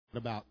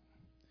about,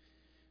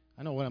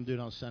 I know what I'm doing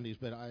on Sundays,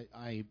 but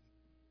I've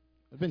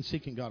been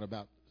seeking God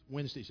about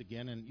Wednesdays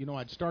again. And,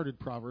 I'd started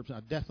Proverbs, and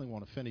I definitely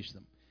want to finish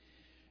them.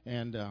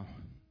 And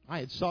I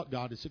had sought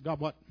God and said, God,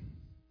 what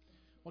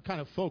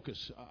kind of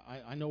focus?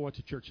 I know what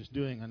the church is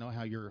doing. I know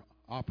how you're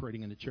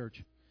operating in the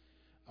church.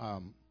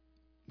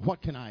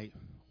 What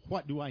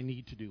do I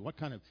need to do? What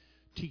kind of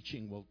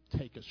teaching will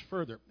take us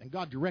further? And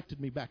God directed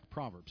me back to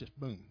Proverbs. Just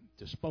boom,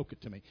 just spoke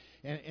it to me.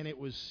 And it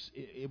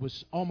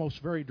was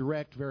almost very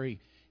direct, very,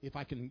 if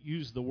I can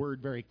use the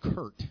word, very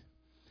curt.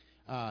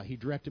 He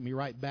directed me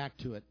right back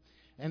to it.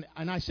 And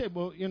I said,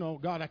 well,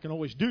 God, I can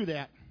always do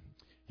that.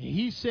 And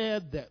he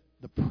said that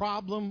the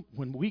problem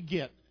when we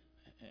get,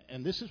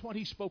 and this is what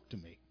he spoke to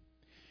me.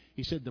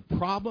 He said the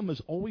problem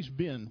has always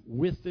been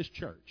with this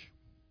church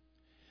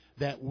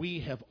that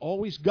we have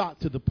always got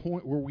to the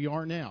point where we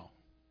are now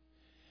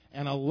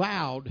and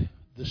allowed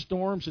the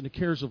storms and the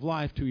cares of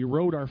life to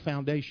erode our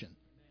foundation.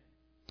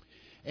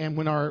 And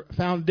when our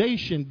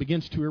foundation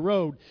begins to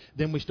erode,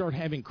 then we start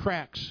having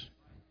cracks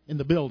in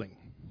the building.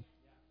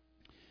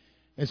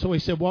 And so he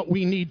said what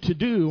we need to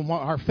do, and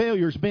what our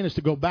failure has been, is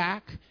to go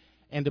back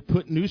and to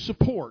put new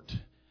support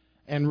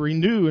and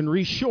renew and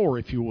reshore,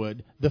 if you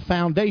would, the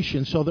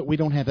foundation so that we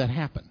don't have that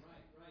happen.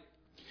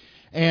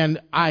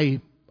 And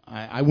I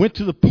went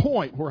to the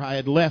point where I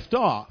had left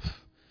off,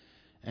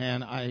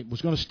 and I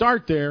was going to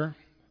start there,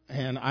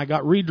 and I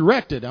got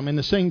redirected. I'm in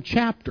the same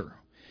chapter.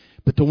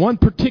 But the one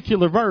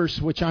particular verse,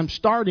 which I'm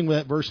starting with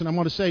that verse, and I'm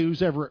going to say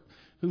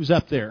who's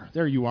up there.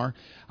 There you are.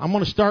 I'm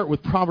going to start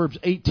with Proverbs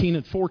 18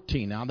 and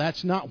 14. Now,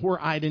 that's not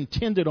where I'd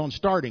intended on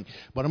starting,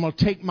 but I'm going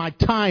to take my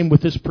time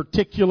with this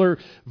particular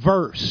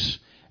verse.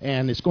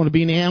 And it's going to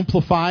be in the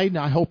Amplified.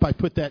 I hope I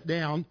put that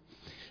down.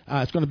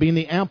 It's going to be in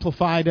the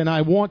Amplified, and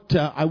I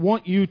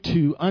want you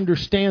to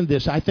understand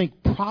this. I think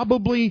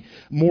probably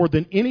more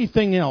than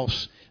anything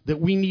else that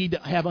we need to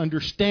have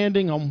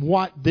understanding on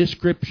what this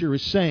Scripture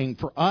is saying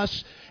for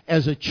us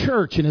as a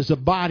church and as a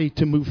body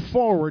to move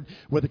forward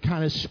with the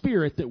kind of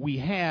spirit that we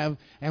have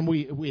and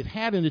we've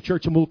had in the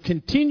church and will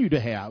continue to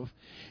have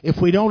if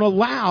we don't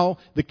allow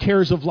the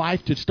cares of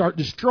life to start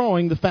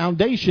destroying the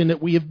foundation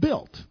that we have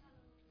built.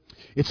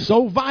 It's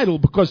so vital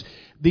because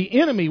the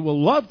enemy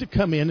will love to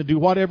come in and do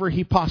whatever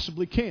he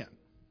possibly can.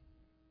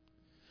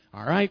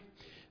 All right?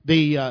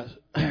 In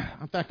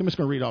fact, I'm just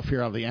going to read off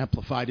here out of the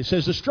Amplified. It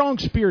says, the strong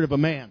spirit of a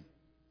man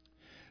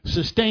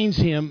sustains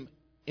him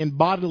in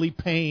bodily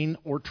pain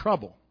or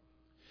trouble.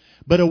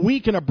 But a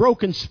weak and a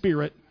broken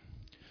spirit,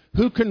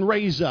 who can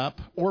raise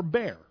up or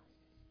bear?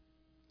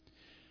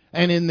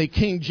 And in the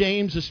King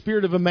James, the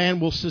spirit of a man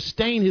will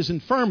sustain his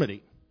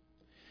infirmity.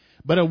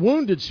 But a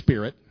wounded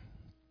spirit,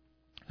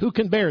 who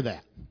can bear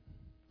that?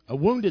 A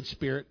wounded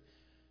spirit.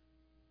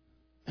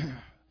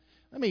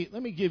 Let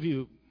me give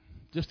you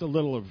just a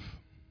little of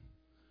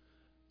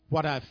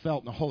what I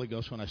felt in the Holy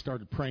Ghost when I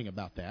started praying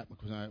about that,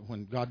 because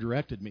when God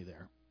directed me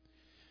there.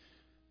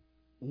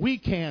 We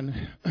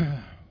can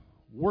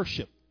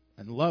worship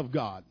and love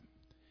God,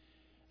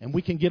 and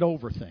we can get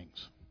over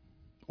things,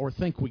 or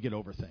think we get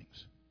over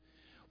things.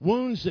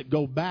 Wounds that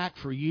go back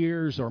for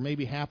years, or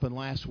maybe happened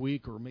last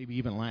week, or maybe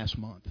even last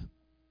month.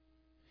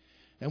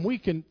 And we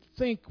can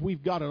think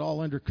we've got it all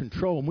under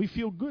control, and we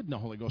feel good in the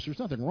Holy Ghost. There's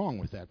nothing wrong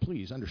with that.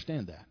 Please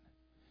understand that.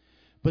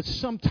 But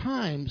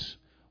sometimes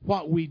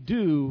what we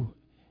do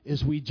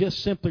is we just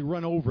simply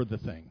run over the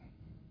thing.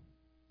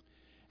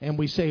 And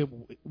we say,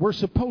 we're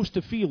supposed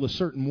to feel a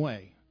certain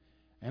way,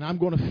 and I'm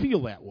going to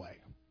feel that way.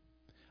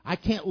 I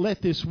can't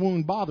let this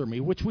wound bother me,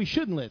 which we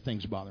shouldn't let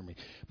things bother me.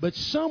 But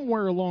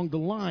somewhere along the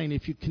line,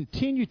 if you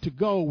continue to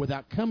go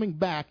without coming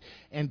back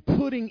and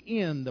putting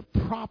in the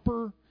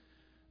proper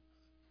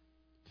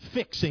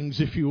fixings,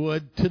 if you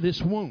would, to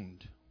this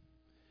wound,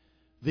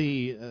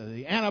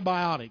 the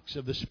antibiotics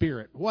of the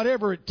Spirit,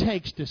 whatever it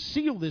takes to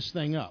seal this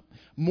thing up,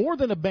 more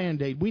than a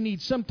Band-Aid, we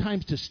need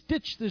sometimes to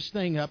stitch this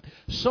thing up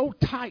so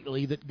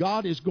tightly that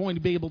God is going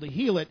to be able to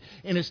heal it,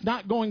 and it's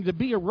not going to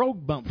be a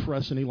road bump for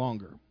us any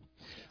longer.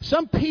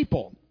 Some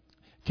people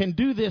can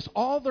do this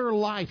all their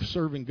life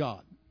serving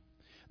God.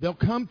 They'll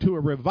come to a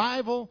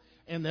revival,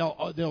 and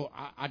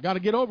I got to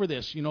get over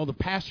this. The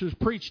pastor's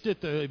preached it,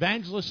 the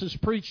evangelist has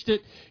preached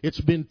it, it's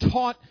been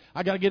taught,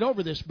 I got to get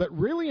over this. But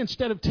really,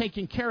 instead of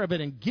taking care of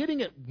it and getting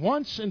it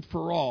once and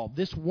for all,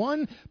 this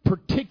one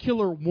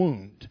particular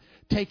wound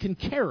taken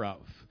care of,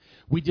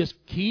 we just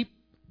keep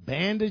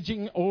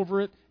bandaging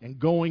over it and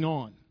going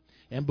on.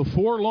 And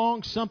before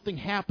long, something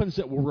happens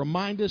that will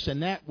remind us,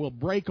 and that will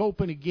break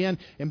open again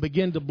and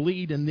begin to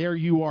bleed, and there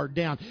you are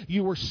down.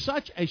 You were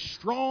such a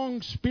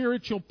strong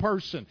spiritual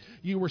person.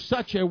 You were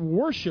such a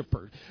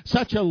worshiper,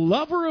 such a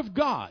lover of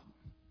God.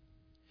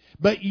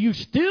 But you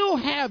still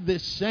have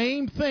this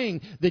same thing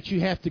that you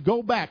have to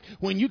go back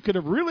when you could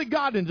have really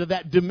got into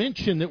that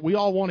dimension that we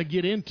all want to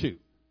get into.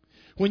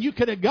 When you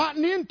could have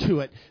gotten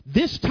into it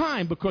this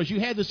time because you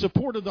had the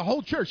support of the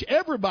whole church.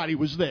 Everybody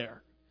was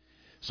there.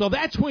 So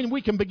that's when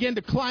we can begin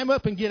to climb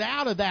up and get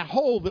out of that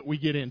hole that we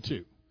get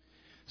into.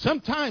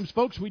 Sometimes,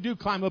 folks, we do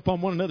climb up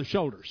on one another's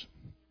shoulders.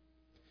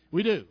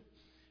 We do.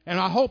 And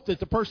I hope that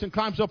the person that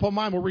climbs up on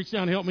mine will reach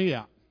down and help me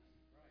out.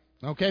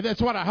 Okay,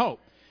 that's what I hope.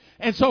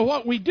 And so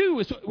what we do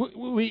is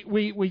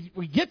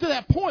we get to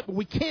that point, but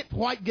we can't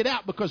quite get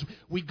out because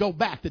we go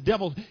back. The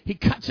devil, he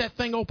cuts that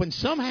thing open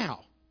somehow.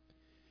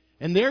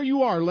 And there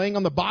you are, laying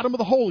on the bottom of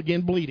the hole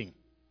again, bleeding.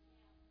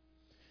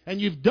 And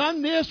you've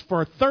done this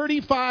for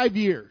 35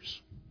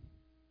 years.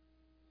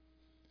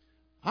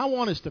 I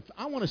want us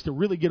to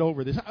really get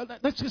over this.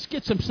 Let's just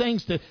get some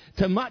things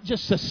to not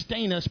just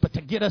sustain us, but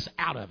to get us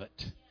out of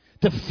it.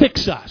 To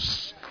fix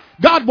us.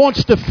 God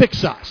wants to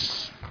fix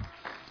us.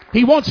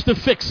 He wants to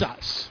fix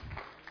us.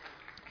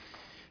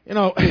 You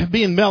know,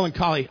 being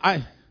melancholy,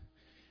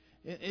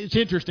 it's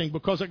interesting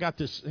because I got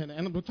this,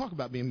 and we'll talk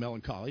about being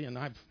melancholy, and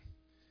I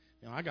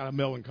got a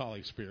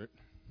melancholy spirit.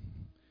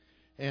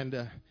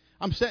 And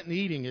I'm sitting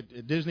eating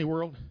at Disney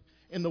World,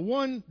 and the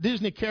one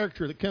Disney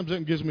character that comes in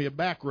and gives me a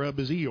back rub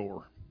is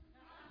Eeyore.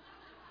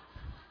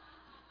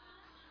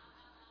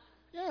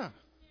 Yeah.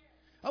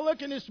 I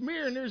look in this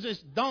mirror, and there's this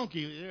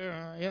donkey,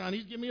 and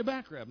he's giving me a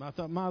back rub. And I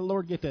thought, my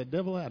Lord, get that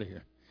devil out of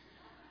here.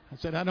 I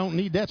said, I don't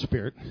need that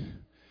spirit.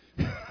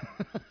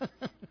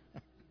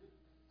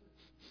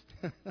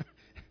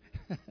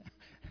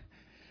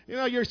 You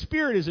know, your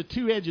spirit is a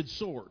two-edged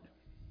sword.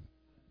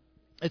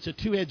 It's a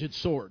two-edged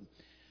sword.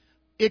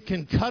 It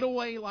can cut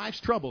away life's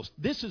troubles.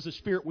 This is the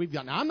spirit we've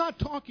got. Now, I'm not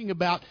talking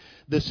about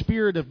the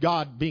Spirit of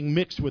God being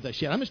mixed with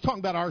us yet. I'm just talking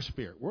about our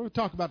spirit. We're going to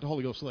talk about the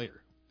Holy Ghost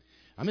later.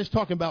 I'm just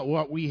talking about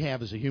what we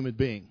have as a human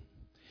being.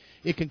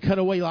 It can cut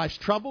away life's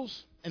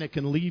troubles, and it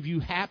can leave you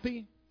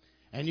happy,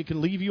 and it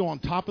can leave you on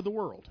top of the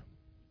world.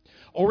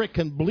 Or it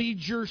can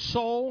bleed your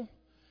soul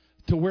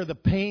to where the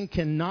pain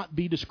cannot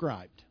be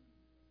described.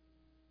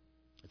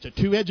 It's a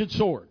two-edged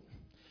sword.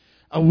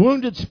 A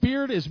wounded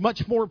spirit is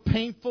much more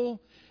painful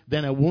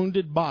than a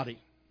wounded body.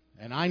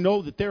 And I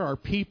know that there are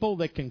people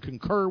that can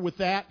concur with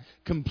that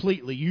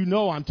completely. You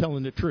know I'm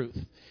telling the truth.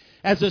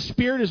 As the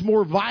spirit is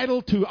more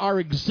vital to our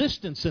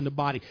existence in the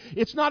body.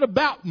 It's not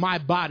about my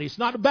body. It's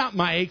not about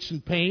my aches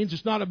and pains.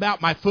 It's not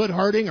about my foot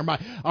hurting or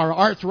our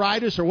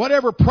arthritis or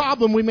whatever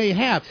problem we may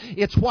have.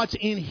 It's what's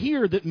in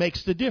here that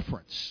makes the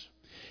difference.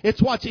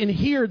 It's what's in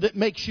here that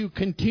makes you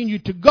continue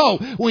to go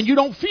when you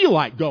don't feel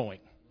like going.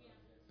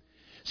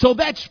 So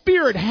that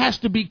spirit has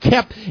to be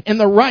kept in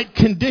the right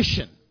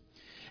condition.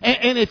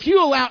 And if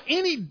you allow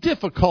any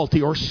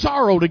difficulty or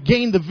sorrow to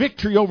gain the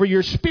victory over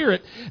your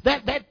spirit,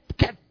 that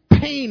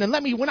pain,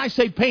 and when I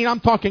say pain, I'm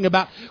talking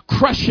about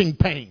crushing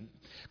pain.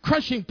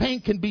 Crushing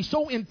pain can be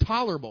so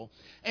intolerable,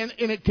 and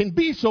it can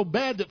be so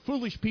bad that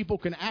foolish people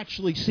can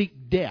actually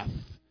seek death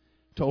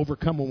to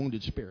overcome a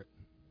wounded spirit.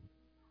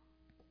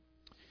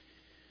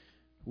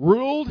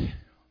 Ruled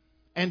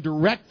and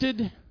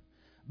directed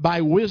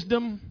by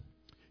wisdom,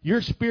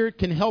 your spirit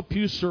can help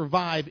you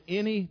survive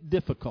any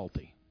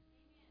difficulty.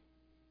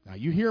 Now,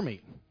 you hear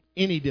me.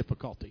 Any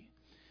difficulty.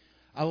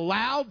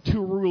 Allowed to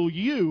rule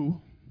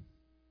you.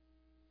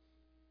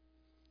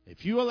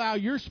 If you allow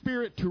your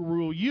spirit to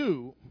rule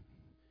you,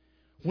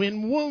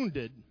 when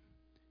wounded,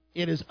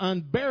 it is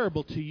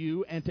unbearable to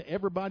you and to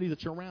everybody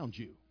that's around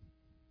you.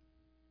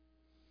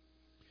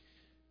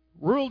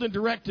 Ruled and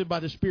directed by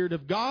the Spirit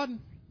of God,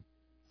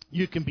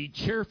 you can be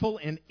cheerful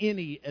in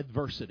any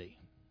adversity.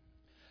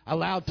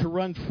 Allowed to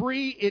run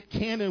free, it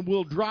can and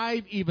will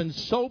drive even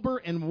sober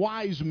and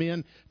wise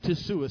men to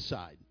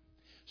suicide.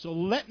 So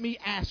let me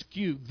ask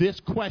you this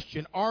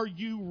question. Are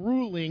you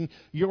ruling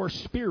your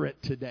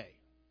spirit today?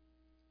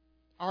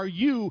 Are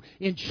you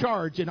in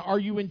charge, and are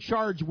you in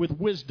charge with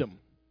wisdom?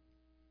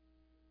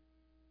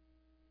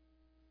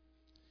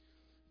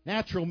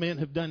 Natural men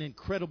have done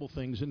incredible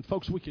things, and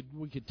folks, we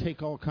could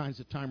take all kinds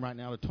of time right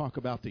now to talk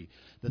about the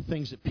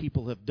things that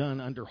people have done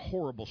under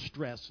horrible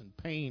stress and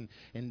pain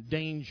and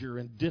danger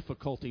and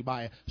difficulty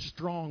by a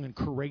strong and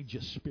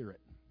courageous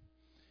spirit.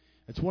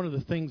 It's one of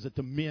the things that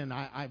the men,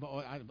 I've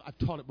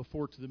taught it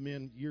before to the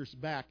men years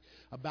back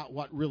about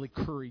what really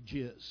courage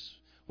is.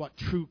 What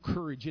true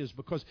courage is,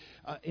 because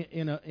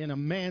in a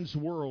man's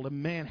world, a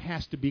man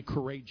has to be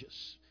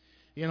courageous.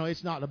 You know,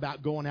 it's not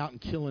about going out and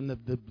killing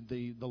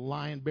the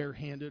lion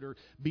barehanded or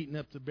beating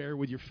up the bear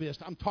with your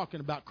fist. I'm talking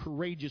about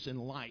courageous in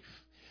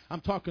life. I'm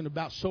talking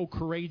about so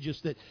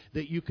courageous that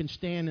you can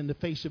stand in the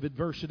face of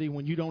adversity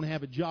when you don't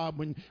have a job,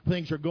 when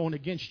things are going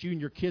against you and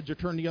your kids are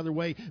turned the other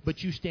way,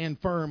 but you stand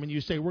firm and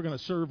you say, we're going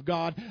to serve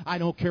God. I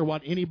don't care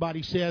what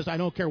anybody says. I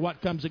don't care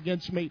what comes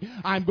against me.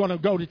 I'm going to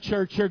go to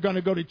church. You're going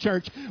to go to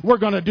church. We're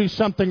going to do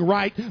something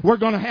right. We're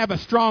going to have a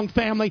strong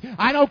family.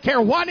 I don't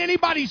care what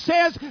anybody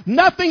says.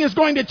 Nothing is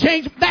going to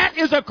change. That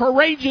is a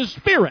courageous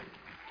spirit.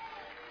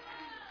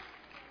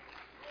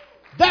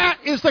 That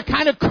is the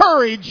kind of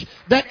courage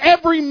that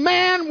every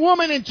man,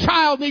 woman, and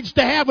child needs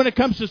to have when it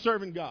comes to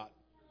serving God.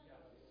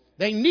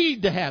 They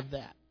need to have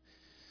that.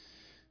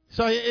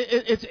 So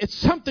it's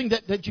something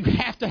that you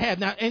have to have.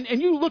 Now,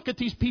 and you look at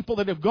these people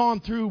that have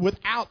gone through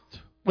without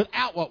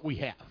what we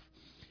have.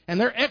 And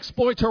their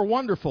exploits are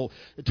wonderful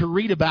to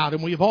read about,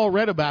 and we've all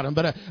read about them.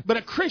 But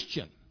a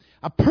Christian,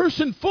 a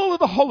person full of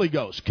the Holy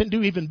Ghost, can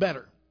do even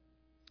better.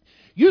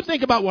 You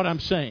think about what I'm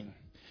saying.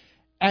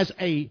 As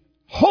a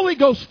Holy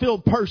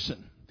Ghost-filled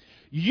person,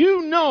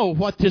 you know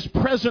what this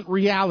present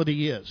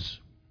reality is.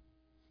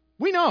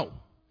 We know.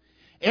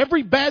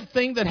 Every bad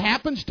thing that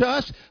happens to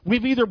us,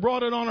 we've either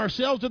brought it on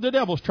ourselves or the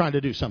devil's trying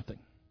to do something.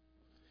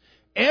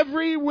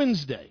 Every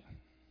Wednesday,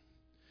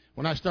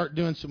 when I start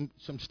doing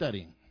some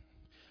studying,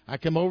 I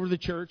come over to the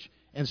church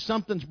and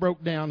something's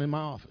broke down in my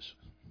office.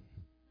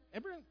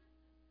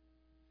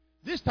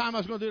 This time I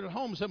was going to do it at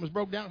home, and something was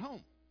broke down at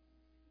home.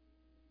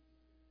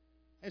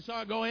 And so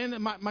I go in,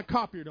 and my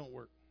copier don't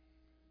work.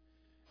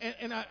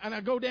 And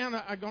I go down,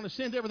 I'm going to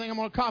send everything I'm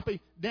going to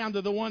copy down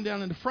to the one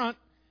down in the front,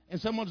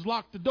 and someone's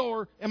locked the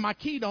door, and my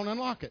key don't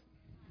unlock it.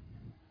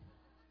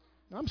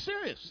 I'm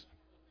serious.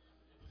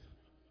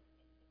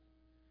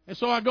 And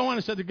so I go in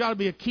and said, there's got to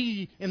be a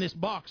key in this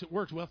box that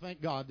works. Well,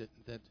 thank God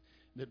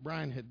that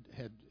Brian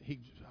had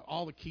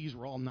all the keys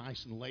were all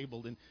nice and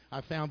labeled, and I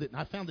found it. And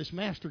I found this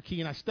master key,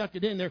 and I stuck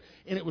it in there,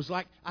 and it was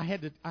like I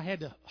had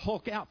to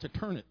hulk out to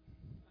turn it.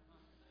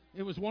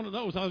 It was one of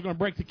those. I was going to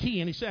break the key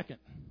any second.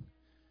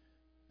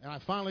 And I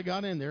finally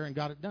got in there and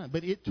got it done.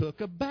 But it took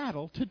a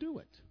battle to do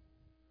it.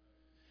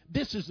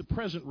 This is the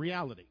present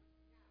reality.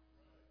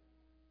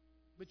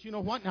 But you know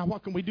what? Now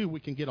what can we do?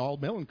 We can get all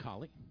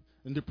melancholy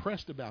and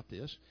depressed about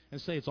this and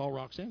say it's all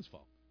Roxanne's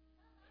fault.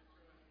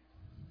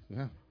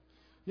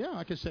 Yeah,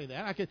 I could say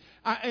that.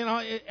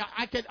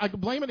 I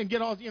could blame it and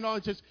get all,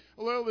 it's just,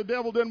 well, the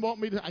devil didn't want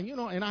me to,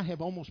 and I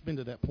have almost been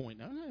to that point.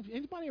 Now,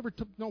 anybody ever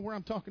know where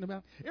I'm talking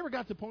about? Ever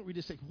got to the point where you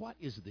just say, what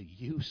is the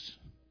use?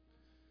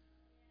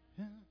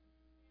 Yeah.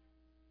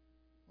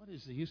 What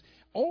is the use?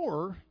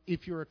 Or,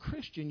 if you're a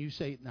Christian, you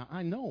say, now,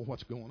 I know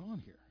what's going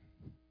on here.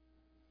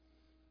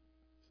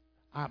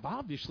 I'm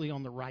obviously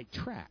on the right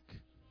track.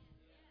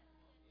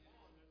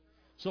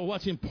 So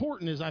what's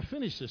important is I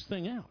finish this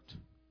thing out.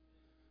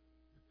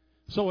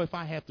 So if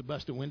I have to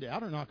bust a window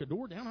out or knock a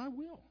door down, I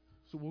will.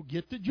 So we'll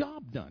get the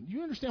job done.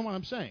 You understand what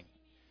I'm saying?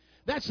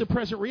 That's the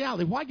present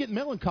reality. Why get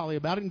melancholy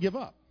about it and give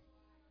up?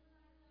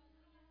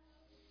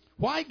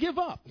 Why give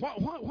up?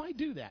 Why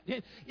do that?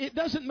 It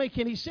doesn't make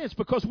any sense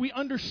because we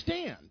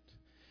understand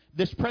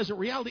this present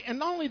reality. And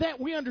not only that,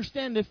 we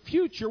understand the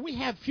future. We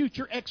have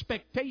future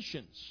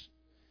expectations.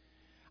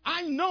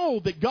 I know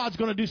that God's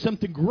going to do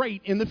something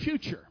great in the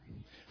future.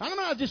 I'm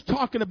not just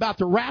talking about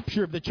the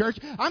rapture of the church.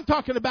 I'm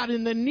talking about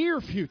in the near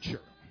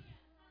future.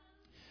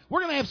 We're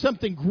going to have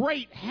something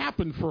great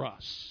happen for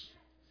us.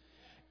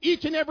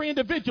 Each and every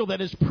individual that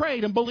has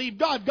prayed and believed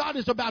God, God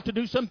is about to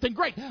do something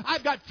great.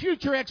 I've got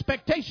future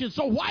expectations,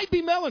 so why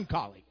be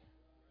melancholy?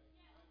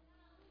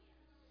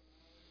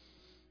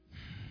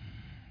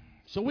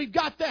 So we've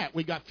got that.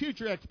 We've got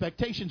future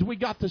expectations. We've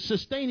got the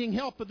sustaining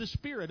help of the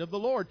Spirit of the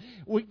Lord.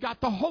 We've got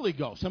the Holy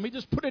Ghost. Let me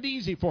just put it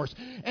easy for us.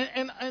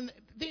 And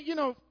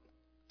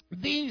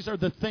these are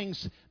the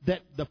things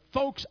that the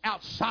folks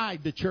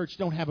outside the church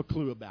don't have a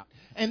clue about.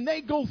 And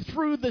they go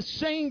through the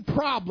same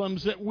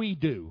problems that we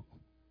do.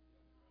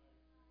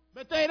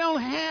 But they don't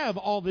have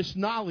all this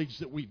knowledge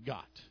that we've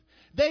got.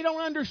 They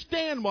don't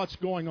understand what's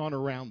going on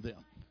around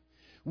them.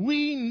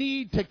 We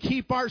need to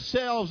keep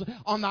ourselves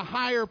on the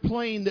higher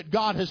plane that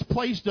God has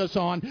placed us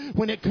on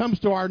when it comes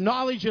to our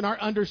knowledge and our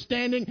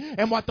understanding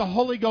and what the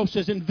Holy Ghost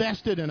has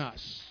invested in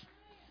us.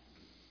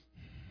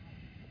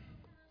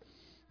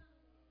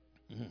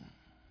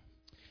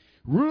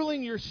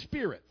 Ruling your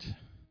spirit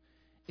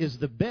is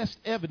the best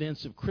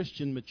evidence of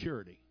Christian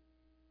maturity.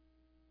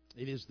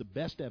 It is the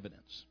best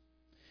evidence.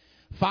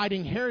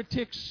 Fighting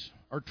heretics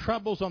or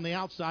troubles on the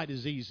outside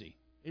is easy.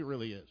 It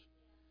really is.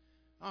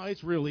 Oh,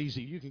 it's real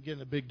easy. You can get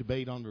in a big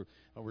debate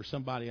over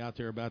somebody out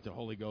there about the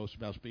Holy Ghost,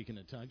 about speaking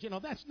in tongues.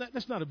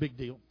 That's not a big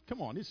deal.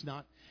 Come on, it's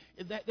not.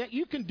 That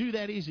you can do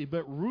that easy,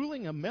 but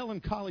ruling a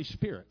melancholy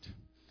spirit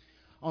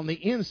on the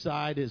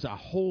inside is a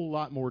whole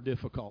lot more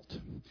difficult.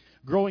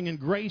 Growing in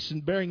grace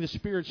and bearing the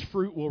Spirit's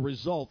fruit will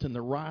result in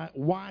the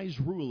wise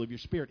rule of your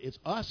spirit. It's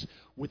us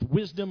with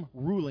wisdom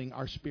ruling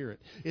our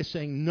spirit. It's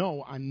saying,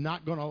 no, I'm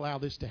not going to allow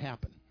this to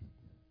happen.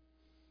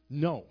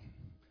 No,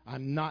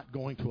 I'm not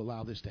going to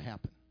allow this to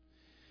happen.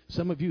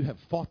 Some of you have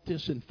fought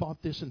this and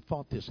fought this and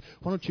fought this.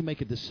 Why don't you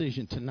make a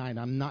decision tonight?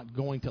 I'm not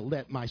going to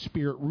let my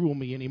spirit rule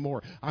me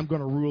anymore. I'm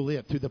going to rule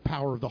it through the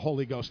power of the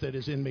Holy Ghost that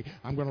is in me.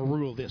 I'm going to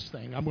rule this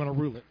thing. I'm going to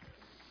rule it.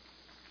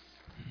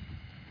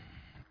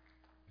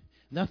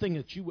 Nothing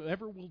that you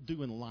ever will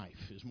do in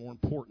life is more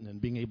important than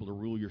being able to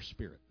rule your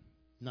spirit.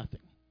 Nothing.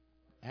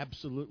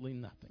 Absolutely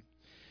nothing.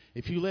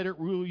 If you let it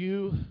rule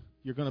you,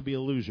 you're going to be a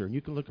loser. And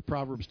you can look at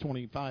Proverbs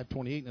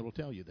 25:28, and it will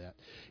tell you that.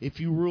 If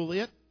you rule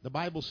it, the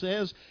Bible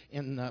says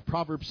in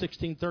Proverbs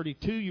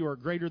 16:32, you are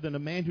greater than a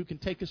man who can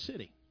take a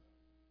city.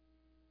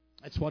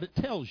 That's what it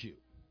tells you.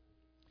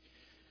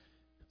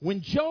 When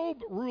Job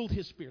ruled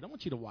his spirit, I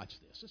want you to watch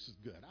this. This is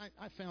good.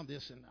 I found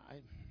this, and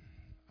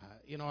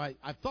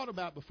I've thought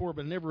about it before,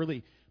 but I never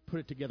really put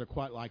it together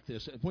quite like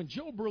this. When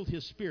Job ruled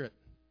his spirit,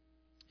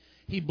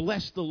 he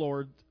blessed the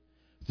Lord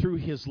through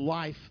his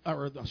life,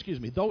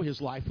 though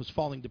his life was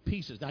falling to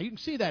pieces. Now, you can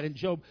see that in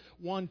Job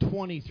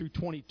 1:20 through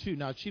 22.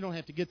 Now, you don't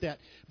have to get that,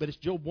 but it's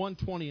Job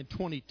 1:20 and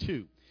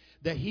 22.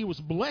 that he was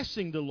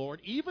blessing the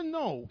Lord, even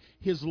though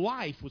his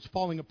life was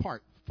falling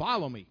apart.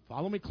 Follow me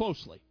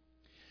closely.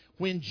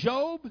 When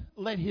Job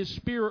let his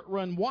spirit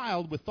run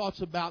wild with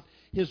thoughts about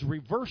his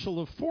reversal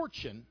of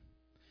fortune,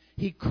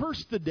 he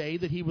cursed the day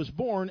that he was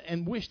born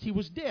and wished he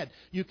was dead.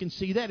 You can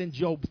see that in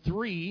Job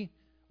 3,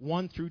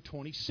 1 through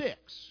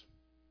 26.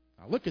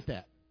 Now look at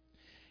that.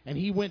 And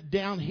he went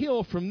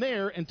downhill from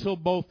there until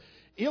both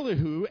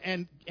Elihu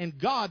and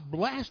God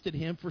blasted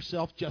him for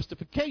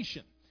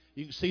self-justification.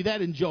 You can see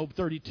that in Job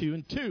 32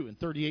 and 2 and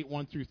 38,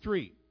 1 through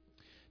 3.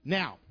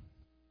 Now,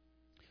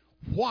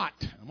 I'm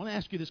going to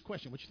ask you this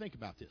question. What you think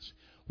about this?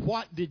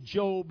 What did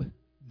Job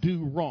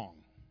do wrong?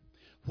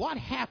 What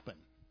happened?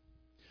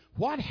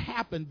 What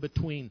happened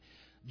between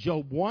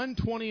Job 1,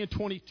 20 and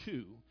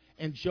 22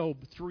 and Job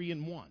 3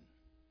 and 1?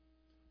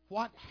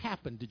 What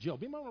happened to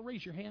Job? Anybody want to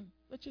raise your hand?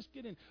 Let's just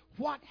get in.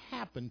 What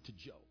happened to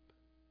Job?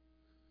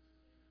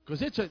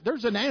 Because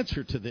there's an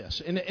answer to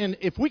this. And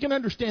if we can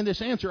understand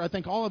this answer, I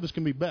think all of us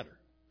can be better.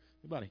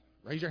 Anybody?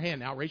 Raise your hand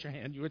now. Raise your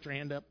hand. You put your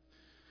hand up.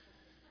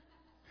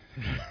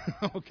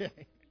 Okay.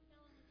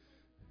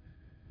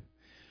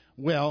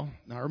 Well,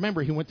 now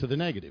remember, he went to the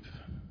negative.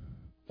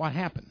 What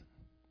happened?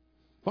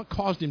 What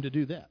caused him to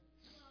do that?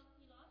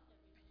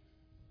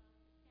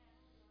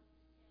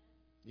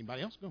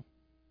 Anybody else? Go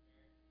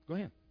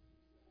ahead.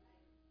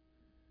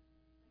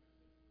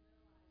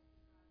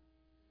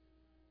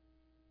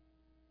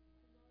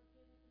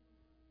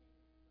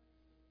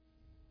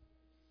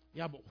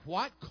 Yeah, but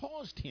what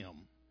caused him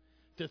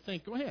to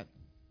think? Go ahead.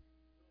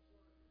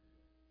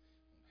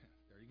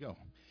 There you go.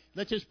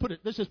 Let's just put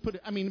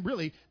it. I mean,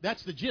 really,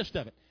 that's the gist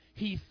of it.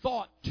 He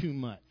thought too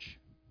much.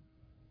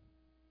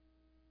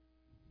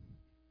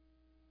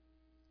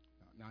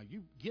 Now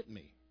you get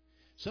me.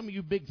 Some of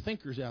you big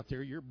thinkers out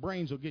there, your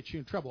brains will get you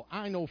in trouble.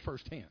 I know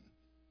firsthand.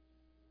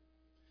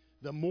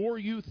 The more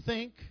you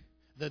think,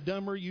 the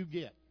dumber you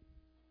get.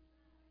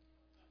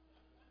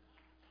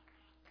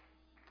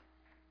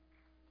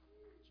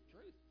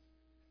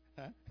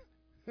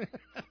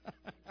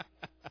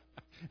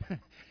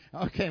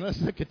 Okay, let's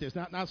look at this.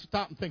 Now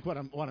stop and think what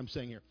I'm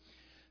saying here.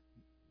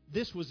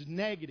 This was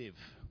negative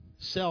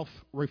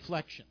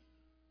self-reflection.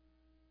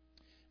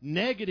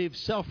 Negative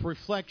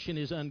self-reflection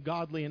is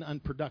ungodly and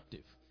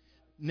unproductive.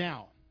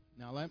 Now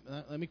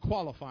let me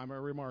qualify my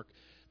remark.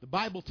 The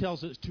Bible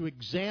tells us to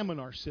examine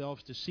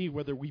ourselves to see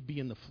whether we be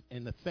in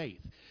the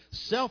faith.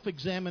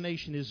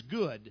 Self-examination is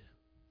good,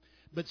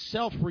 but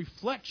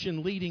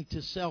self-reflection leading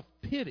to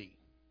self-pity,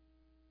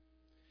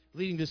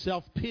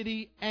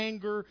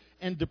 anger,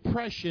 and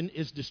depression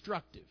is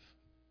destructive.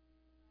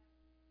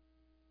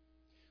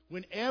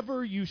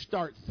 Whenever you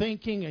start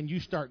thinking and you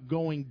start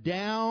going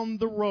down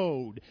the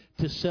road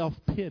to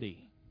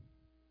self-pity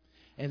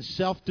and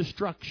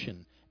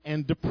self-destruction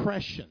and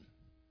depression,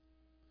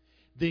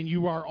 then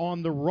you are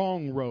on the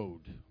wrong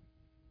road.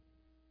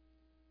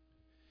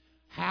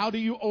 How do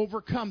you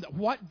overcome that?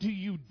 What do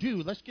you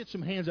do? Let's get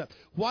some hands up.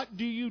 What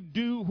do you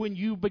do when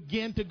you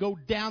begin to go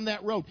down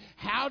that road?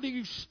 How do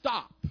you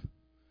stop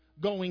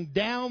going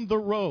down the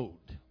road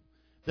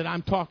that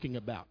I'm talking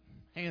about?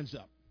 Hands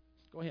up.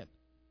 Go ahead.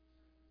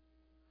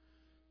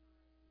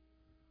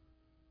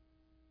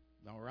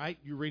 All right,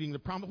 you're reading the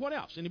promise. What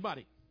else?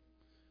 Anybody?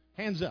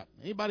 Hands up.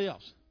 Anybody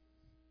else?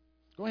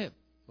 Go ahead,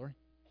 Lori.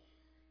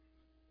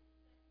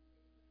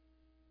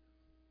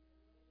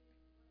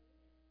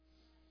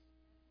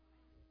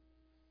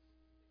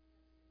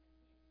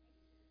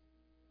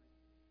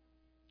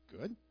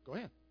 Good. Go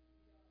ahead.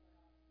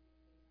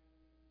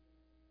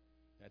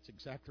 That's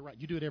exactly right.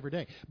 You do it every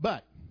day.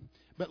 But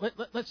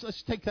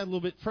let's take that a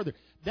little bit further.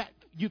 That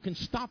you can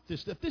stop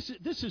this.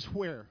 This is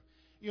where,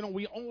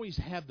 we always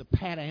have the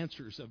pat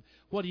answers of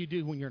what do you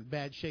do when you're in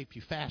bad shape?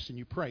 You fast and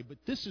you pray. But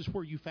this is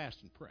where you fast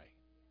and pray.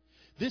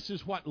 This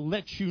is what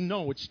lets you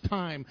know it's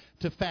time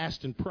to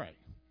fast and pray.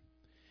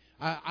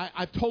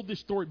 I've told this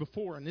story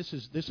before, and this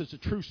is a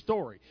true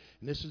story.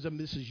 And this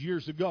is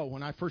years ago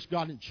when I first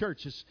got in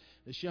church.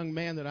 This young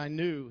man that I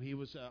knew,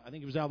 I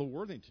think he was out of the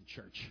Worthington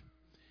church.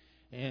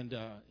 And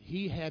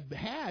he had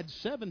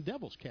 7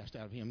 devils cast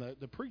out of him.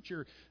 The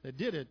preacher that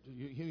did it,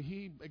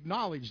 he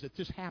acknowledged that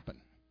this happened.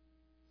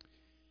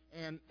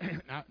 And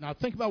now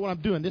think about what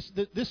I'm doing.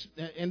 This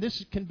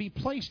can be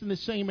placed in the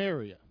same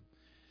area.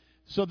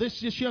 So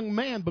this young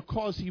man,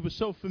 because he was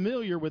so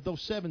familiar with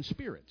those 7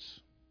 spirits,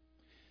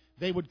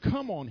 they would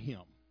come on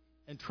him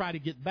and try to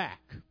get back.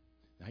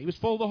 Now, he was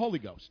full of the Holy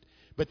Ghost.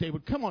 But they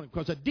would come on him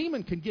because a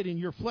demon can get in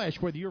your flesh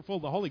whether you're full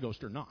of the Holy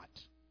Ghost or not.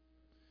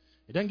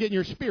 It doesn't get in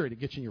your spirit, it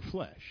gets in your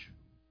flesh.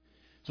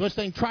 So this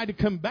thing tried to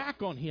come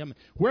back on him.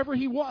 Wherever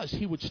he was,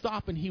 he would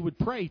stop and he would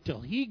pray till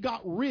he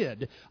got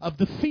rid of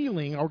the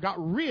feeling or got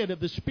rid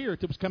of the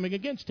spirit that was coming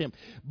against him.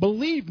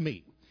 Believe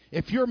me,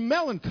 if you're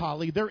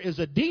melancholy, there is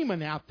a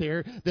demon out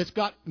there that's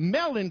got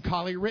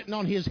melancholy written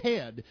on his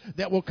head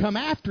that will come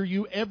after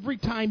you every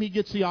time he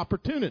gets the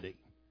opportunity.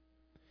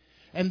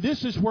 And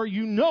this is where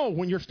you know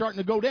when you're starting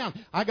to go down.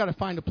 I got to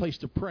find a place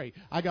to pray.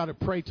 I got to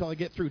pray till I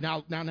get through.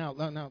 Now,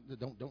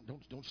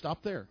 don't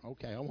stop there.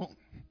 Okay, I won't.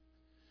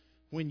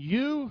 When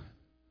you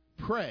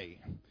pray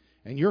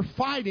and you're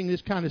fighting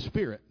this kind of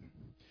spirit,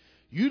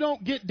 you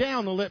don't get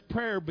down and let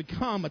prayer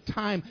become a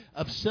time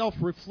of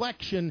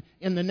self-reflection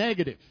in the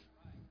negative.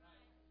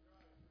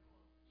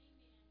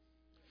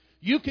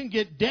 You can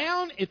get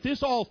down at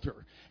this altar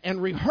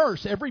and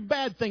rehearse every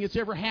bad thing that's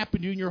ever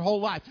happened to you in your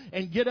whole life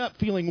and get up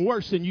feeling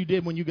worse than you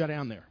did when you got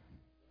down there.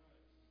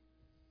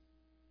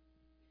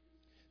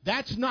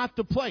 That's not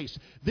the place.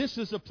 This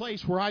is a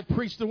place where I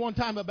preached the one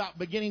time about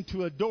beginning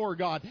to adore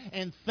God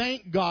and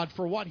thank God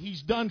for what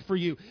He's done for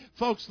you.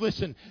 Folks,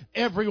 listen,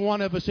 every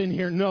one of us in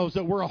here knows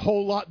that we're a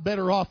whole lot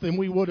better off than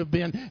we would have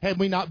been had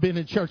we not been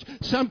in church.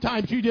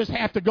 Sometimes you just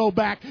have to go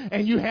back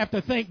and you have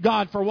to thank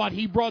God for what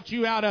He brought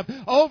you out of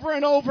over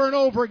and over and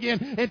over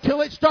again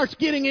until it starts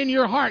getting in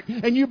your heart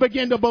and you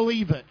begin to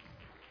believe it.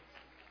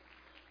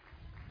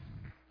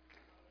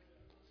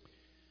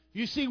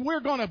 You see,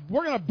 we're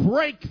gonna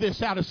break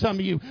this out of some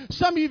of you.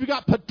 Some of you have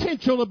got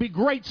potential to be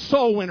great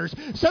soul winners.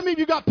 Some of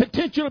you got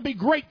potential to be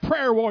great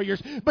prayer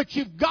warriors. But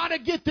you've got to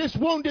get this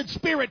wounded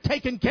spirit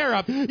taken care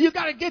of. You've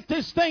got to get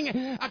this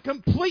thing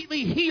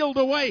completely healed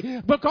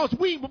away, because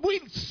we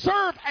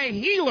serve a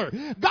healer.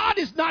 God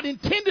is not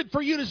intended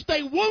for you to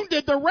stay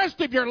wounded the rest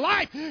of your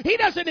life. He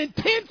doesn't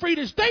intend for you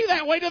to stay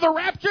that way to the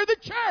rapture of the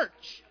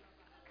church.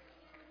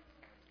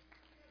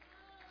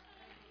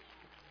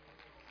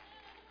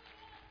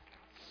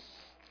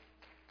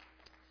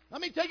 Let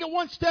me take it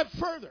one step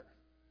further.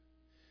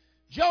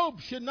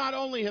 Job should not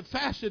only have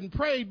fasted and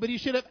prayed, but he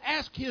should have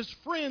asked his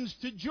friends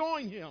to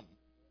join him.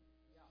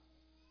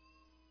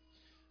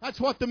 That's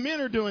what the men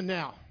are doing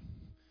now.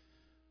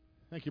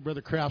 Thank you,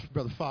 Brother Krause,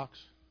 Brother Fox.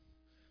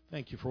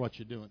 Thank you for what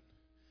you're doing.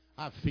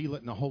 I feel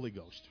it in the Holy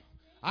Ghost.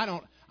 I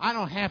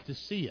don't have to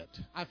see it.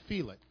 I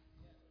feel it.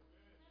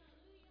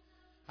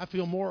 I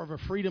feel more of a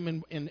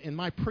freedom in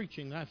my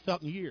preaching than I've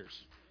felt in years.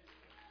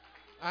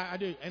 I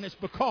do. And it's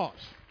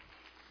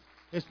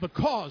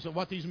because of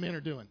what these men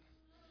are doing.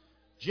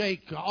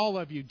 Jake, all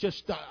of you,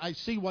 I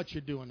see what you're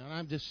doing.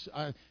 And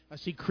I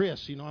see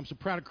Chris. You know, I'm so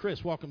proud of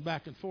Chris walking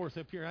back and forth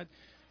up here.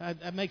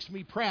 That makes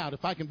me proud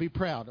if I can be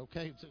proud,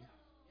 okay?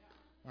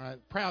 All right,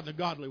 proud in a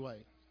godly way.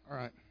 All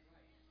right.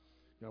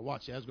 You gotta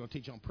watch that. I was going to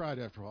teach on pride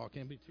after all.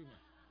 Can't be too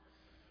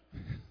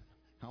much.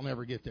 I'll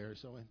never get there.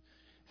 So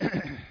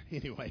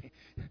anyway,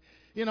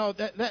 you know,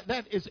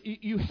 that is,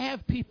 you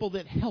have people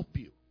that help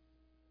you.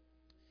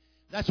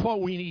 That's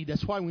what we need.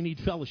 That's why we need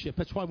fellowship.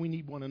 That's why we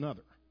need one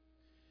another.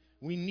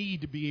 We need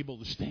to be able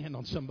to stand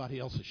on somebody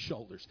else's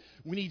shoulders.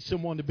 We need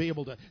someone to be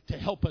able to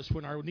help us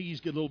when our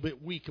knees get a little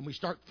bit weak and we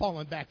start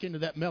falling back into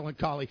that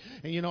melancholy.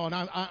 And, you know, and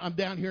I'm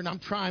down here and I'm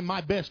trying my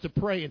best to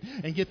pray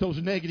and get those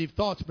negative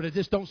thoughts, but I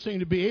just don't seem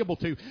to be able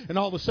to. And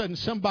all of a sudden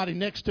somebody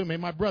next to me,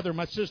 my brother,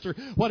 my sister,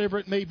 whatever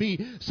it may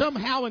be,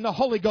 somehow in the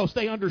Holy Ghost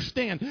they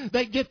understand.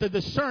 They get the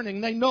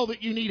discerning. They know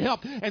that you need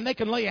help and they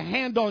can lay a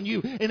hand on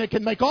you and it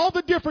can make all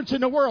the difference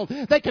in the world.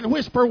 They can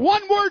whisper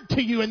one word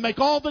to you and make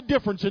all the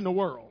difference in the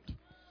world.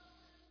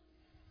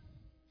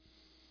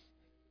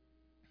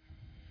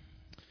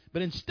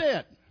 But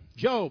instead,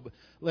 Job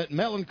let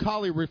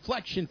melancholy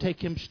reflection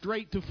take him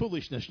straight to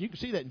foolishness. You can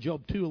see that in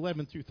Job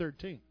 2:11 through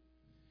 13.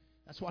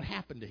 That's what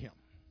happened to him.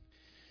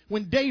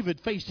 When David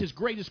faced his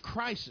greatest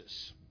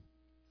crisis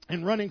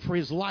in running for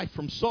his life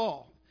from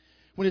Saul,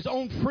 when his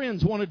own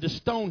friends wanted to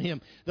stone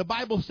him, the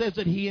Bible says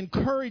that he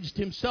encouraged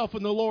himself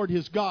in the Lord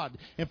his God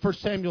in 1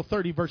 Samuel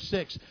 30, verse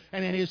 6.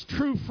 And then his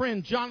true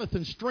friend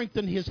Jonathan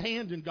strengthened his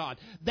hand in God.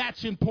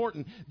 That's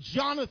important.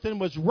 Jonathan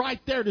was right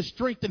there to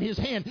strengthen his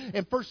hand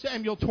in 1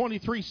 Samuel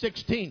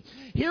 23:16.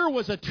 Here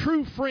was a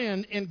true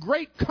friend in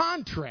great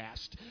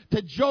contrast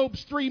to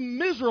Job's three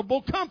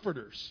miserable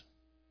comforters.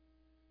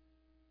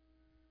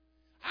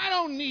 I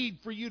don't need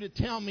for you to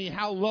tell me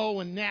how low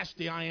and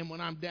nasty I am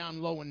when I'm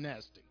down low and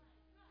nasty.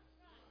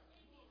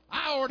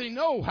 I already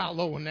know how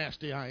low and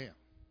nasty I am.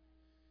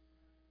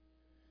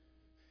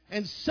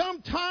 And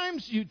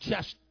sometimes you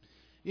just,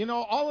 you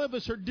know, all of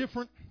us are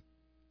different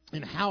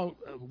in how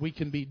we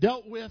can be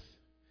dealt with.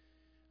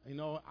 You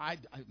know,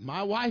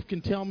 my wife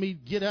can tell me,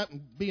 get up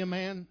and be a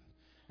man,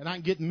 and I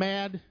can get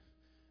mad,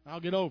 and I'll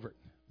get over it.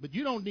 But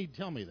you don't need to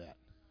tell me that.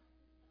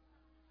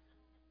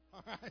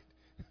 All right?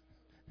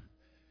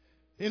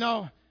 You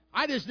know,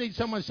 I just need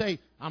someone to say,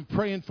 I'm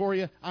praying for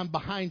you, I'm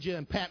behind you,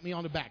 and pat me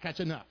on the back. That's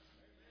enough.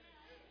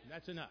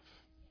 That's enough.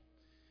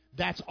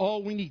 That's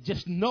all we need.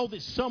 Just know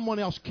that someone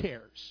else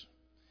cares.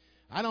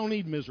 I don't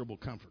need miserable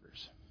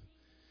comforters.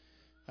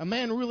 A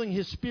man ruling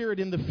his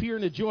spirit in the fear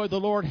and the joy of the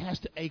Lord has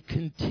a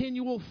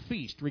continual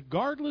feast,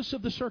 regardless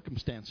of the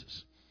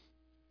circumstances.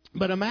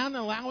 But a man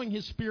allowing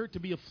his spirit to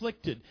be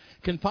afflicted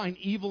can find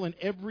evil in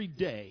every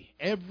day.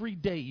 Every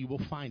day you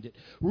will find it.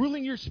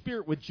 Ruling your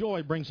spirit with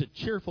joy brings a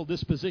cheerful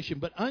disposition,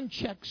 but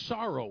unchecked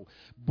sorrow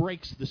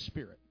breaks the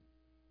spirit.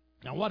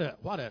 Now, what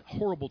a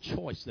horrible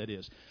choice that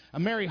is. A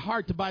merry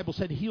heart, the Bible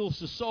said, heals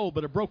the soul,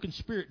 but a broken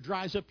spirit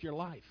dries up your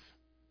life.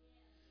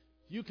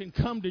 You can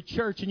come to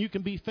church and you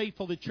can be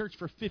faithful to church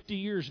for 50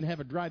 years and have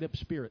a dried up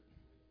spirit.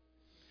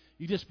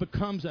 You just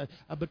becomes an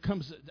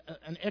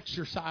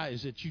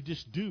exercise that you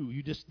just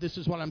do. This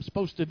is what I'm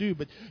supposed to do,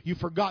 but you've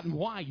forgotten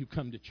why you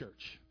come to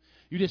church.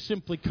 You just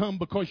simply come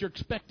because you're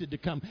expected to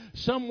come.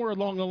 Somewhere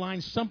along the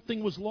line,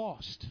 something was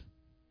lost.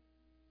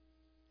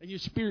 And your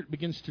spirit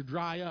begins to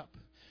dry up.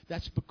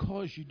 That's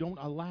because you don't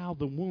allow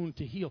the wound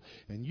to heal.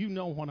 And you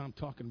know what I'm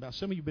talking about.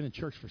 Some of you have been in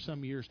church for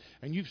some years,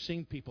 and you've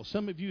seen people.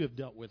 Some of you have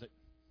dealt with it.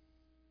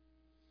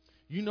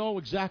 You know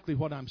exactly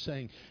what I'm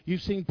saying.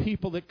 You've seen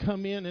people that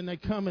come in and they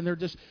come and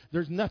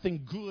there's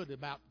nothing good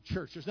about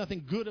church. There's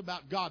nothing good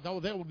about God.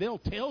 They'll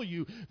tell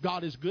you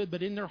God is good,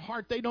 but in their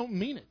heart they don't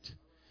mean it.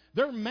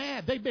 They're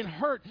mad. They've been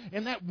hurt,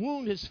 and that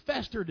wound has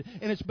festered,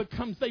 and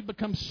they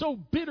become so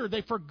bitter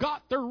they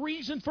forgot their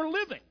reason for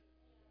living.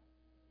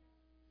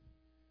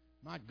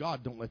 My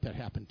God, don't let that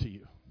happen to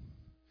you.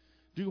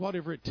 Do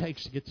whatever it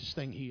takes to get this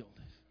thing healed.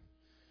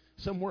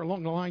 Somewhere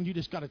along the line,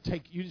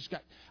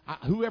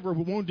 whoever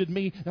wounded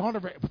me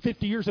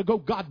 50 years ago,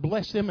 God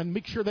bless them and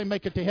make sure they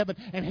make it to heaven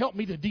and help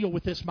me to deal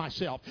with this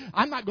myself.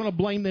 I'm not going to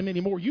blame them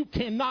anymore. You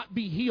cannot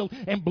be healed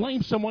and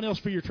blame someone else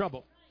for your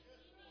trouble.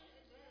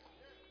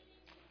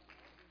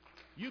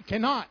 You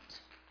cannot.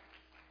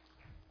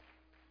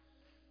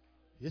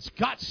 It's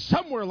got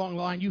somewhere along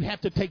the line you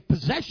have to take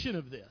possession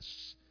of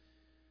this,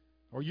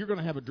 or you're going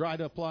to have a dried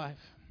up life.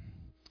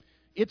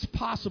 It's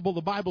possible, the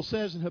Bible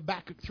says in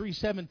Habakkuk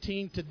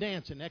 3:17, to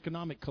dance in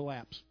economic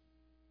collapse.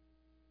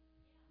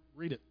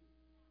 Read it.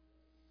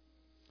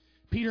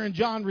 Peter and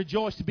John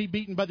rejoiced to be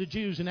beaten by the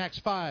Jews in Acts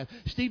 5.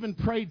 Stephen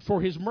prayed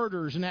for his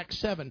murderers in Acts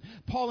 7.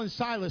 Paul and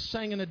Silas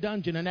sang in a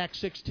dungeon in Acts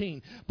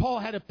 16. Paul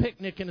had a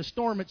picnic in a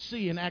storm at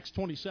sea in Acts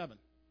 27.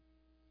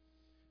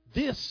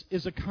 This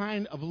is a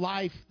kind of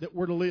life that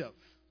we're to live.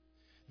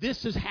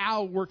 This is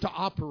how we're to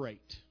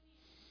operate.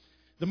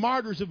 The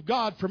martyrs of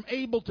God, from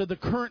Abel to the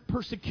current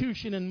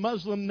persecution in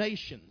Muslim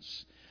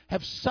nations,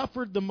 have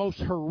suffered the most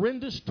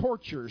horrendous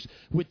tortures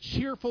with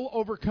cheerful,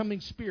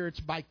 overcoming spirits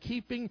by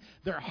keeping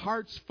their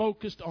hearts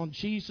focused on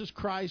Jesus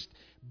Christ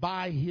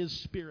by His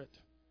Spirit.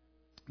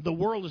 The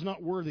world is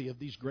not worthy of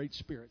these great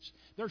spirits.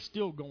 They're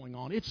still going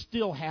on. It's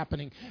still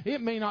happening.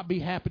 It may not be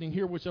happening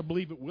here, which I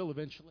believe it will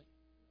eventually.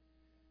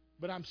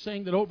 But I'm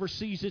saying that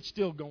overseas it's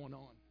still going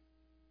on.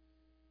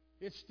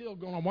 It's still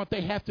going on. What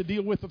they have to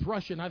deal with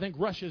Russia, and I think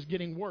Russia is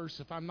getting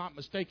worse, if I'm not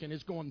mistaken.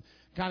 It's going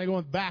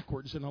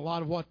backwards in a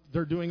lot of what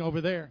they're doing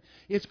over there.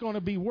 It's going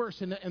to be worse.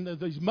 And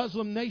these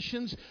Muslim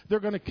nations, they're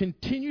going to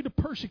continue to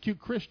persecute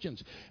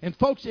Christians. And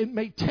folks, it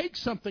may take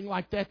something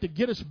like that to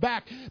get us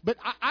back, but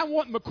I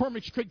want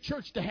McCormick Street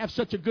Church to have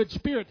such a good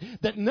spirit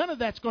that none of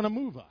that's going to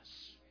move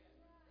us.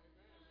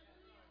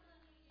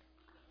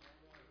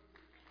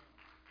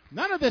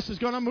 None of this is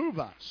going to move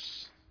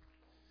us.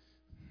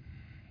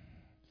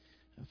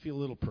 I feel a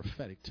little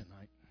prophetic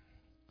tonight.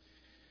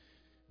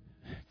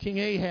 King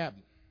Ahab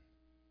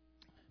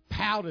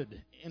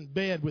pouted in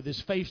bed with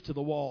his face to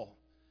the wall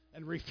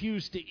and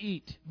refused to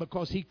eat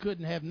because he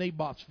couldn't have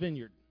Naboth's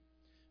vineyard.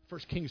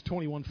 1 Kings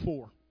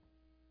 21:4.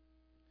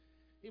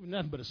 Even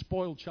nothing but a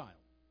spoiled child.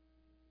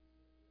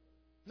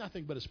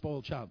 Nothing but a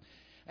spoiled child.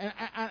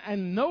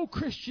 And no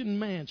Christian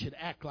man should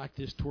act like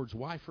this towards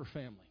wife or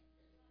family.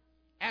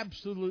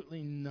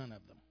 Absolutely none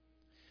of them.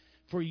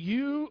 For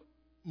you,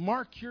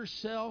 mark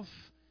yourself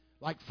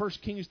like 1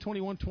 Kings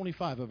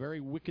 21:25, a very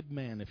wicked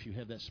man if you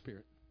have that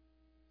spirit.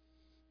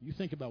 You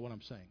think about what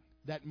I'm saying.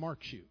 That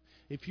marks you.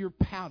 If you're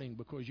pouting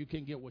because you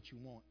can't get what you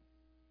want.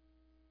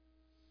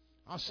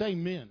 I'll say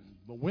men,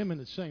 but women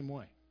the same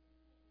way.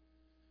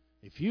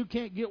 If you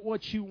can't get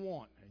what you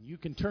want, and you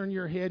can turn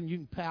your head and you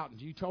can pout,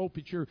 and you hope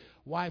that your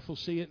wife will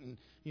see it, and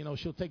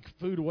she'll take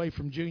food away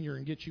from Junior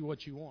and get you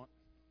what you want.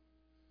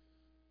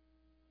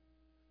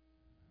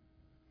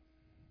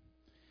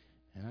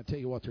 And I tell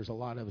you what, there's a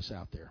lot of us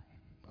out there.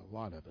 A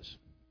lot of us.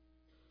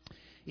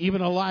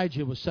 Even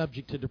Elijah was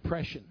subject to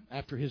depression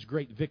after his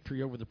great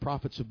victory over the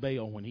prophets of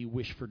Baal when he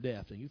wished for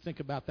death. And you think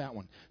about that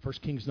one, 1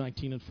 Kings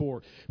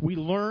 19:4. We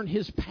learn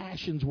his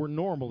passions were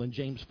normal in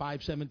James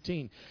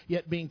 5:17,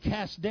 yet being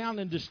cast down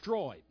and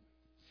destroyed.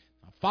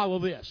 Now follow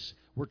this.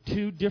 We're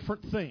two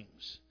different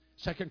things.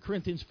 2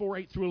 Corinthians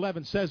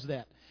 4:8-11 says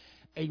that.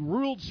 A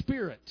ruled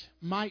spirit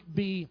might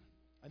be,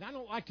 and I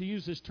don't like to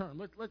use this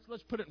term.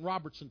 Let's put it in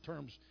Robertson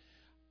terms.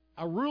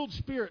 A ruled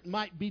spirit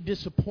might be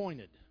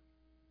disappointed,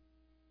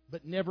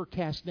 but never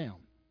cast down.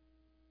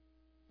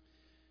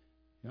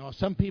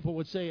 Some people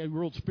would say a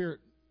ruled spirit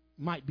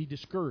might be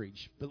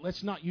discouraged, but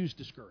let's not use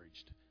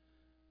discouraged.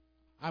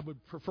 I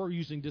would prefer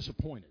using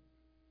disappointed,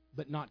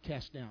 but not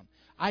cast down.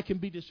 I can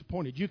be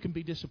disappointed. You can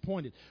be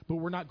disappointed, but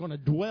we're not going to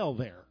dwell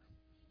there.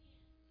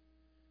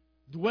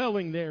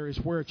 Dwelling there is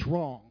where it's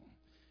wrong.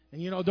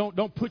 And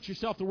don't put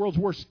yourself the world's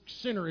worst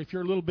sinner if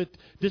you're a little bit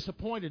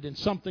disappointed in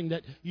something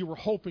that you were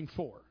hoping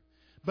for.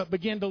 But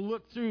begin to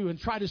look through and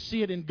try to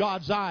see it in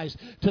God's eyes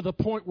to the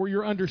point where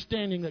you're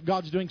understanding that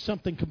God's doing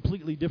something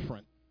completely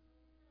different.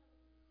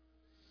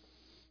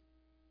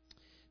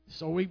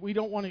 So we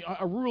don't want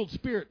a ruled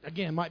spirit,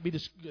 again, might be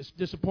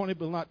disappointed,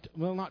 but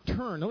will not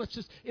turn.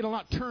 It'll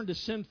not turn to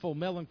sinful,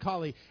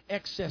 melancholy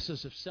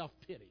excesses of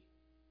self-pity.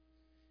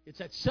 It's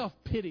that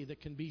self-pity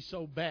that can be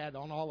so bad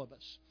on all of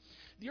us.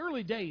 The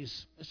early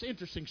days, it's an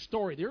interesting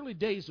story. The early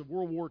days of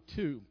World War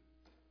II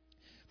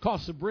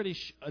cost the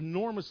British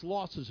enormous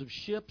losses of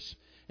ships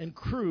and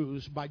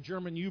crews by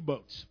German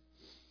U-boats.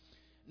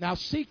 Now,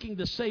 seeking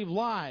to save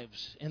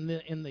lives in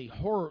the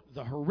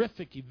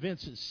horrific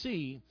events at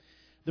sea,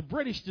 the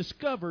British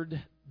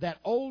discovered that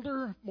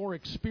older, more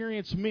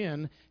experienced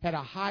men had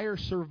a higher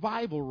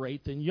survival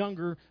rate than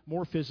younger,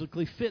 more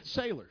physically fit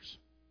sailors.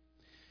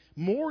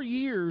 More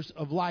years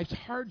of life's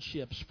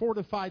hardships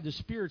fortified the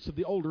spirits of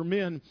the older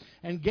men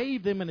and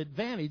gave them an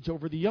advantage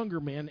over the younger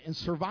men in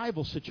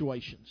survival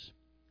situations.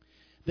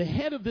 The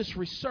head of this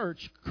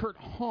research, Kurt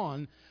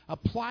Hahn,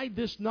 applied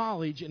this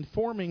knowledge in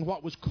forming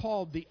what was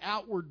called the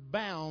Outward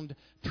Bound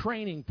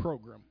Training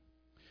Program,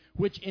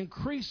 which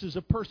increases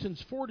a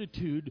person's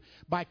fortitude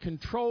by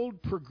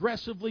controlled,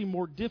 progressively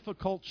more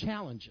difficult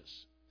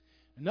challenges.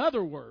 In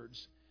other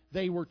words,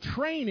 they were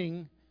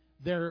training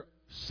their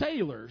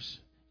sailors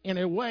in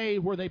a way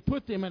where they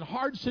put them in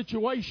hard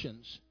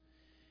situations.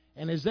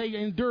 And as they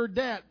endured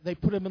that, they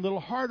put them in little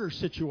harder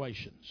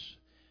situations.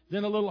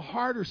 Then a little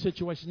harder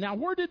situation. Now,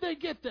 where did they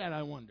get that,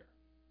 I wonder?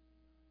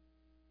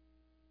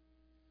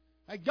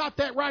 I got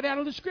that right out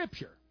of the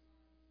Scripture.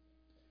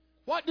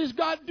 What does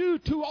God do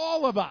to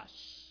all of us?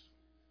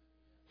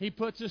 He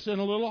puts us in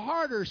a little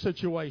harder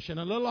situation,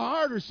 a little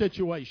harder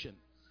situation.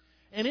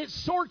 And it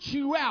sorts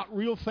you out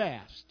real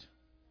fast.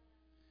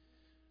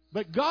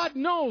 But God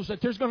knows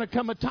that there's going to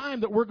come a time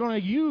that we're going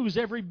to use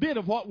every bit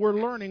of what we're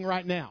learning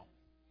right now.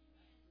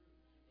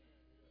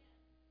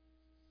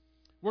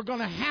 We're going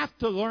to have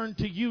to learn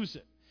to use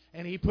it.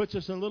 And He puts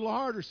us in a little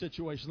harder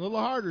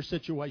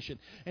situation,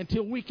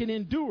 until we can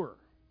endure.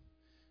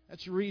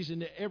 That's the reason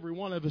that every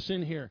one of us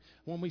in here,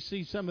 when we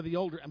see some of the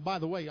older, and by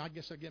the way, I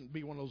guess I get to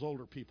be one of those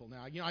older people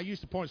now. You know, I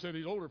used to point and say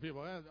these older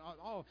people,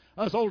 all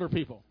us older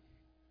people.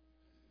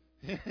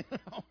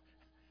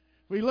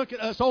 We look at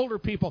us older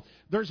people.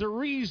 There's a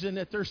reason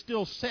that they're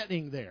still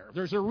sitting there.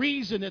 There's a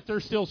reason that they're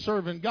still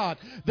serving God.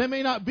 They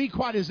may not be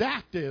quite as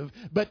active,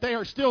 but they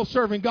are still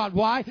serving God.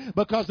 Why?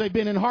 Because they've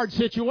been in hard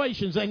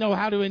situations. They know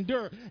how to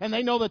endure. And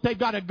they know that they've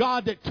got a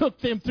God that took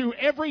them through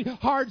every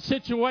hard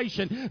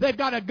situation. They've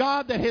got a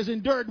God that has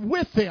endured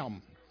with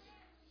them.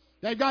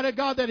 They've got a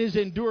God that has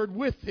endured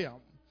with them.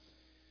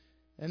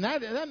 And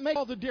that makes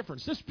all the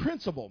difference. This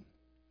principle,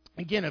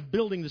 again, of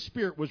building the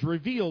Spirit, was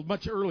revealed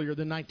much earlier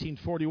than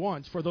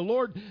 1941. For the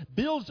Lord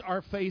builds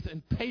our faith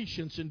and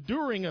patience,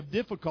 enduring of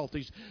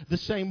difficulties the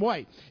same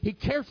way. He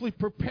carefully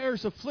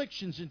prepares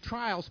afflictions and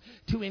trials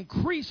to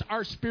increase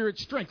our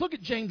spirit's strength. Look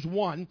at James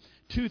 1,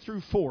 2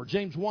 through 4.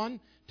 James 1,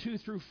 2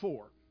 through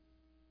 4.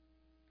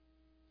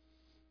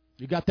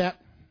 You got that?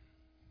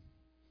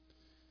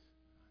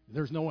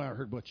 There's no way I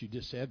heard what you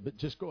just said, but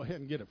just go ahead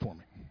and get it for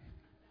me.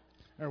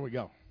 There we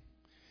go.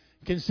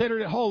 Consider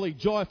it wholly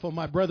joyful,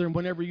 my brethren,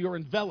 whenever you are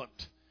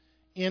enveloped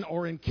in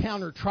or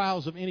encounter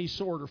trials of any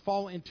sort or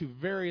fall into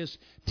various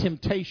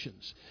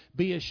temptations.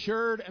 Be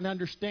assured and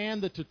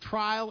understand that the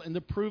trial and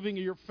the proving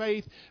of your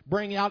faith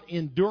bring out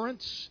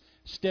endurance,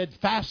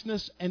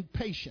 steadfastness, and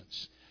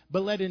patience.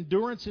 But let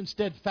endurance and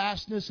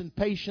steadfastness and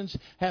patience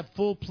have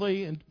full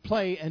play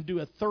and do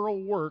a thorough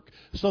work,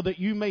 so that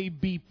you may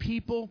be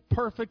people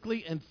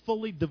perfectly and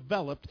fully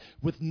developed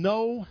with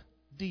no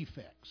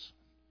defects.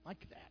 Like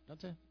that, don't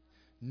they?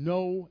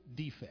 No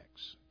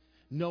defects,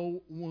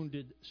 no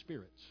wounded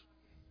spirits,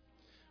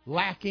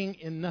 lacking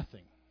in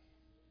nothing,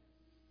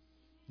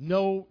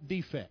 no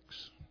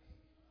defects.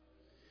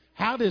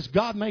 How does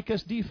God make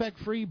us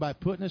defect-free? By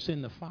putting us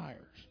in the fires.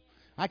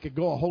 I could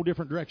go a whole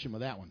different direction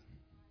with that one.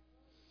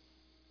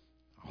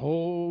 A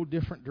whole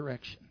different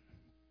direction.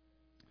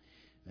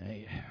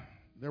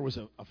 There was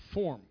a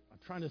form. I'm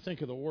trying to think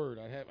of the word.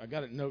 I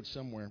got it noted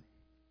somewhere.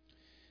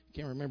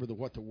 Can't remember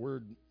what the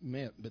word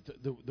meant, but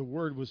the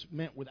word was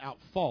meant without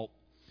fault.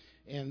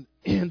 And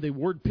the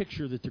word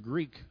picture that the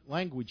Greek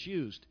language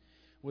used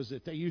was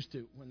that they used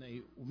to, when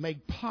they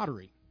made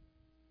pottery,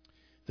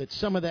 that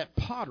some of that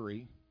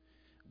pottery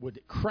would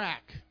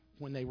crack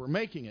when they were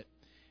making it,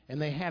 and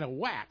they had a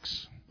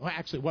wax. Well,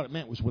 actually, what it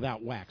meant was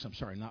without wax. I'm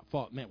sorry, not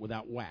fault. It meant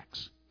without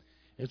wax.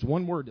 It's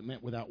one word that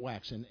meant without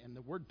wax. And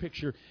the word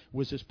picture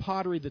was this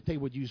pottery that they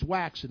would use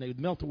wax, and they would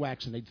melt the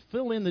wax, and they'd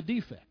fill in the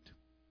defect.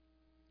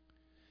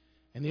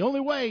 And the only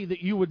way that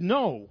you would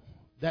know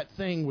that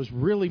thing was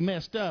really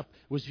messed up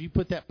was if you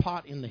put that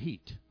pot in the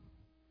heat.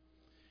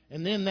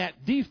 And then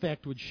that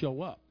defect would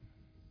show up.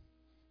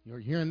 You're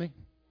hearing me?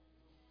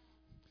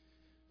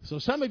 So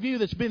some of you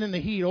that's been in the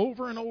heat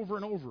over and over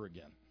and over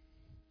again,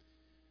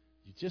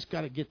 you just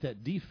got to get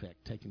that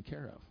defect taken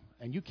care of.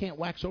 And you can't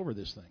wax over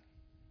this thing,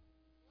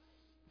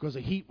 because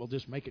the heat will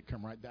just make it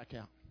come right back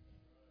out.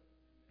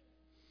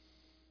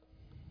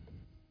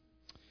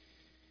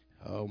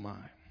 Oh, my.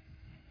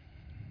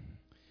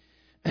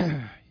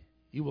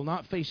 You will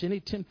not face any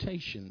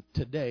temptation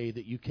today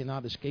that you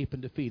cannot escape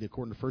and defeat,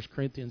 according to 1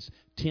 Corinthians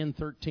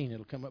 10:13.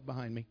 It'll come up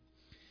behind me.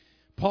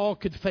 Paul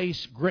could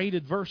face great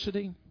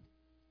adversity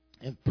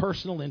and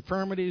personal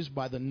infirmities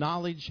by the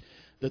knowledge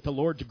that the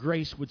Lord's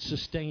grace would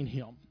sustain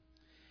him.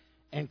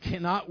 And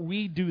cannot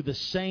we do the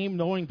same,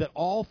 knowing that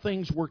all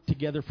things work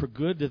together for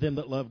good to them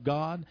that love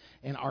God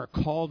and are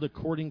called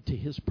according to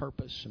His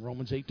purpose? In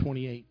Romans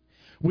 8:28.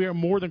 We are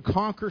more than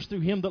conquerors through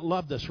Him that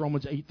loved us.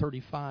 Romans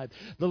 8:35.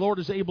 The Lord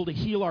is able to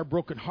heal our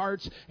broken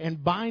hearts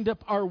and bind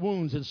up our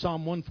wounds. In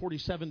Psalm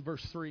 147,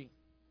 verse 3.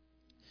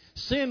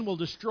 Sin will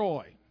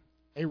destroy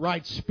a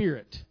right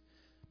spirit,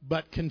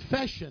 but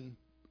confession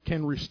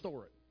can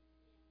restore it.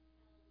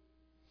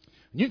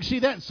 And you can see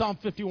that in Psalm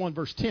 51,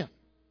 verse 10.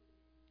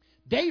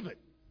 David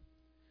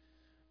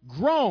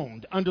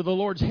groaned under the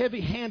Lord's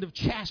heavy hand of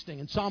chastening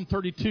in Psalm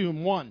 32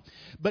 and 1.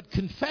 But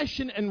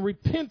confession and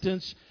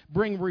repentance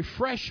bring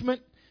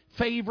refreshment,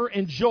 favor,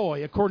 and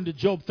joy, according to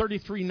Job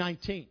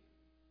 33:19.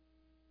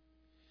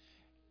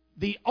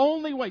 The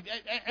only way,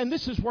 and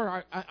this is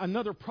where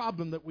another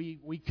problem that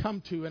we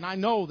come to, and I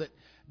know that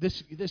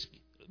this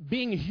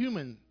being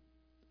human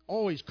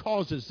always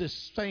causes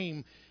this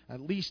same, at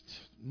least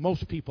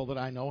most people that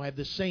I know have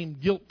the same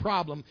guilt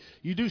problem.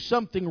 You do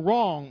something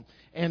wrong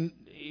and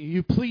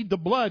you plead the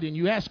blood and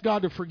you ask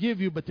God to forgive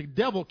you, but the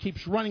devil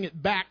keeps running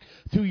it back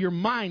through your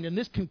mind, and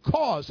this can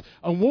cause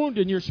a wound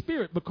in your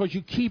spirit because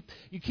you keep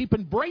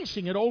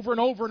embracing it over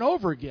and over and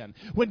over again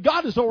when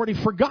God has already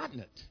forgotten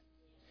it.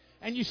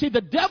 And you see, the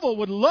devil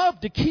would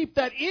love to keep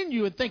that in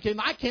you and thinking,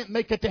 I can't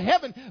make it to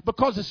heaven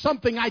because of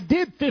something I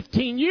did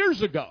 15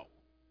 years ago.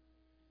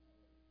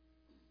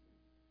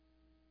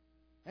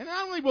 And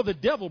not only will the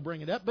devil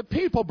bring it up, but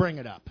people bring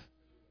it up.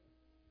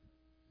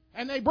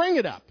 And they bring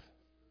it up.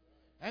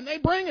 And they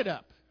bring it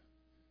up.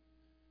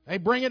 They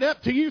bring it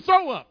up till you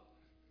throw up.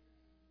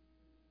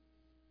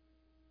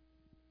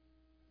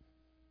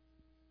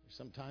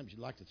 Sometimes you'd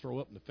like to throw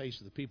up in the face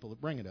of the people that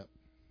bring it up.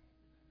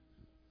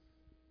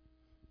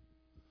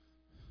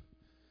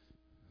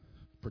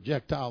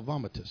 Projectile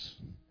vomitus.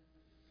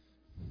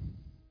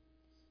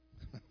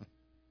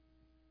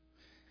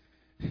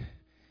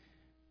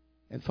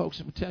 And folks,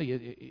 I'm going to tell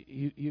you,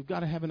 you've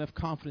got to have enough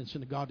confidence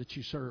in the God that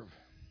you serve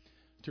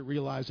to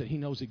realize that He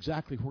knows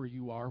exactly where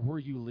you are, where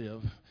you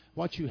live,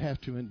 what you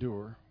have to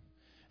endure.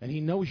 And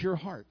He knows your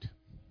heart.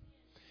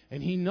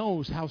 And He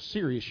knows how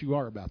serious you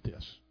are about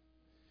this.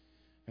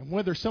 And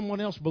whether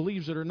someone else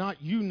believes it or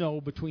not, you know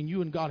between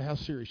you and God how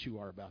serious you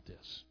are about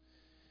this.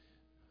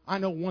 I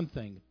know one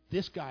thing.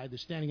 This guy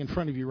that's standing in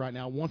front of you right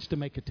now wants to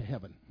make it to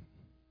heaven.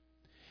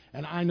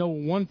 And I know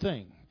one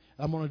thing.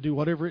 I'm going to do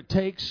whatever it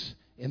takes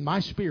in my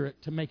spirit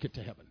to make it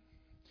to heaven.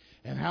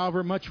 And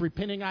however much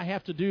repenting I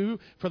have to do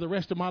for the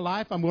rest of my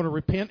life, I'm going to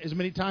repent as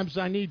many times as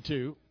I need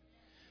to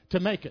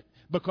make it.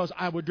 Because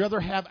I would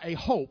rather have a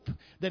hope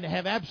than to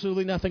have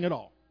absolutely nothing at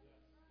all.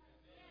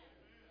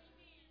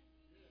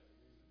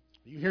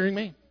 Are you hearing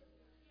me?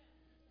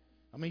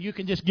 I mean, you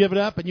can just give it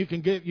up and you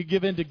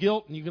give in to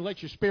guilt and you can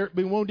let your spirit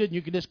be wounded and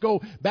you can just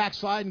go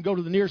backslide and go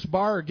to the nearest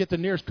bar or get the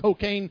nearest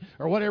cocaine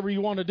or whatever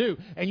you want to do.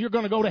 And you're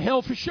going to go to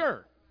hell for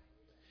sure.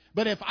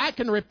 But if I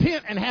can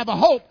repent and have a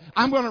hope,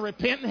 I'm going to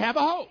repent and have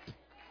a hope.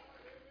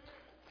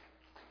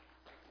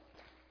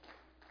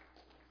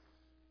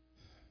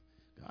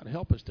 God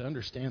help us to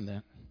understand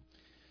that.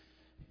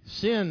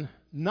 Sin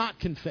not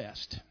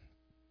confessed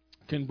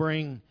can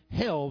bring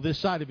hell this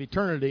side of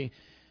eternity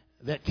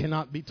that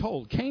cannot be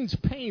told. Cain's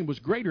pain was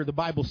greater, the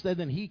Bible said,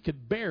 than he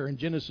could bear in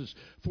Genesis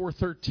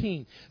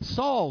 4:13.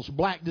 Saul's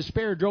black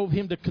despair drove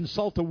him to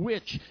consult a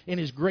witch in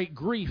his great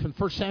grief in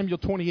 1 Samuel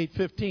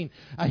 28:15.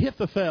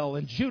 Ahithophel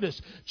and Judas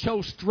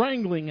chose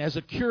strangling as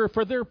a cure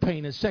for their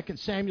pain in 2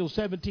 Samuel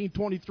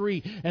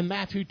 17:23 and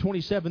Matthew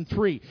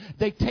 27:3.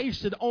 They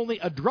tasted only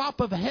a drop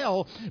of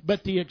hell,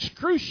 but the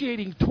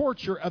excruciating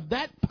torture of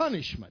that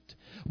punishment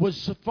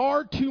was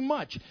far too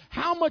much.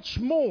 How much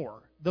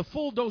more the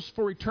full dose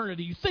for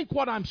eternity? You think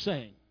what I'm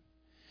saying?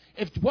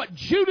 If what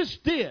Judas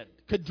did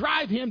could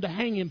drive him to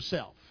hang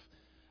himself,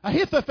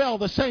 Ahithophel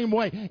the same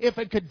way, if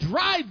it could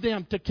drive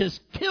them to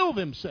kill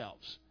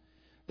themselves,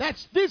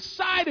 that's this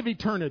side of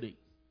eternity.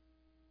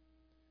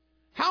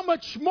 How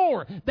much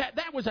more?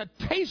 That was a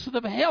taste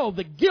of hell,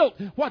 the guilt,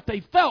 what they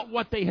felt,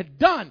 what they had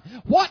done.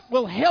 What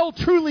will hell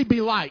truly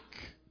be like?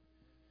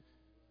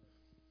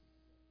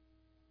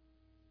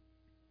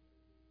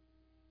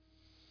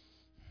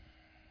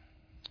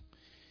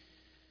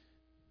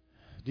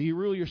 Do you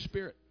rule your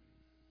spirit?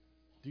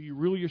 Do you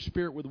rule your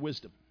spirit with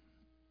wisdom?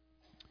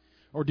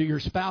 Or do your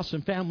spouse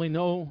and family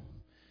know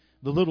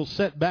the little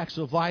setbacks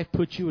of life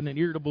put you in an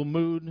irritable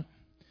mood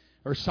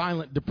or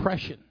silent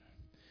depression?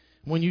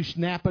 When you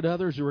snap at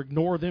others or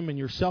ignore them in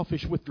your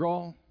selfish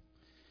withdrawal,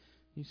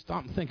 you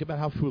stop and think about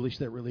how foolish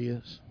that really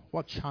is.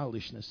 What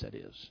childishness that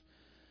is.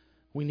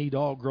 We need to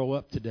all grow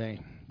up today.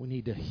 We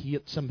need to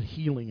get some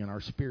healing in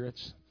our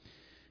spirits.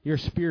 Your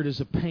spirit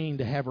is a pain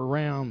to have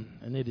around,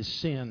 and it is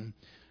sin.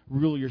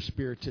 Rule your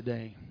spirit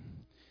today,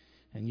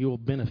 and you will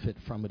benefit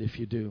from it if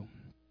you do.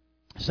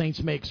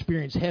 Saints may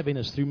experience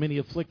heaviness through many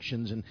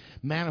afflictions and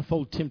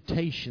manifold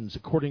temptations,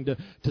 according to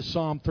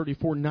Psalm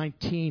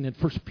 34:19 and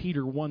 1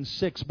 Peter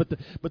 1:6.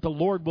 But the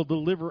Lord will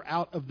deliver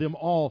out of them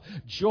all.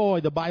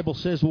 Joy, the Bible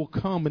says, will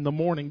come in the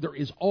morning. There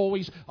is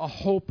always a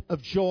hope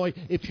of joy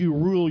if you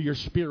rule your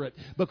spirit,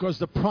 because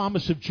the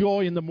promise of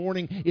joy in the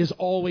morning is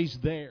always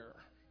there.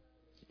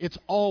 It's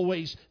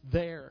always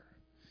there.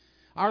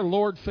 Our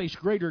Lord faced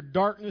greater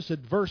darkness,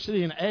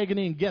 adversity, and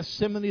agony in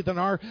Gethsemane than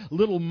our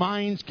little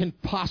minds can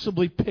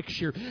possibly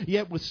picture.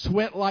 Yet with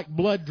sweat like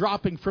blood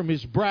dropping from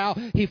His brow,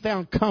 He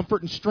found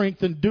comfort and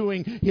strength in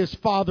doing His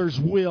Father's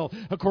will.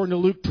 According to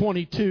Luke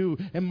 22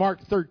 and Mark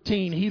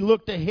 13, He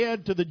looked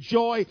ahead to the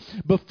joy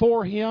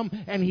before Him,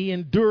 and He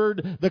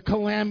endured the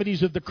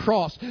calamities of the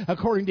cross,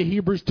 according to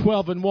Hebrews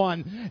 12 and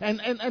 1.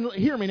 And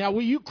hear me now,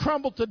 will you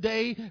crumble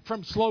today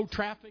from slow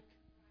traffic?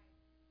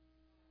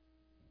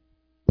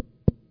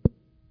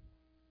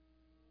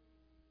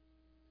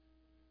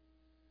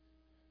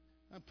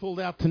 I pulled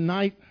out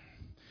tonight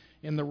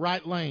in the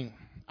right lane.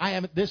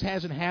 This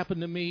hasn't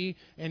happened to me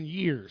in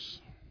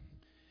years.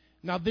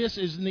 Now, this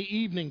is in the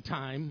evening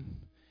time,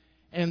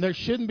 and there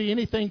shouldn't be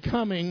anything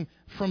coming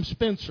from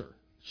Spencer.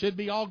 Should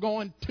be all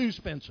going to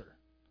Spencer.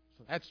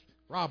 So that's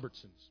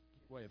Robertson's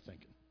way of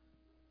thinking.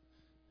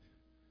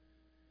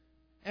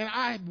 And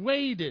I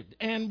waited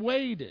and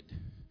waited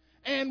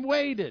and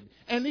waited.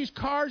 And these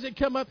cars that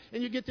come up,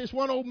 and you get this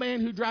one old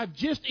man who drives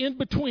just in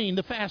between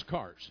the fast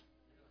cars.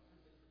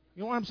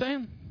 You know what I'm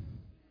saying?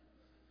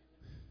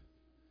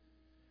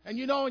 And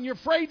and you're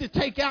afraid to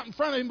take out in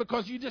front of him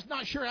because you're just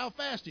not sure how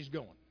fast he's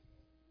going.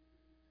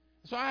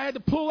 So I had to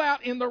pull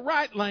out in the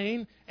right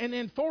lane, and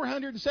then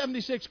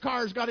 476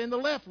 cars got in the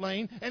left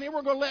lane, and they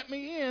weren't going to let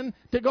me in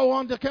to go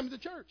on to come to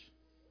church.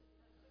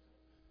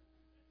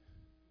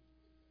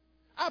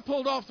 I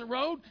pulled off the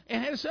road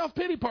and had a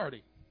self-pity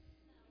party.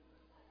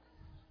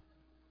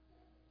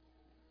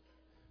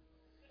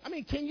 I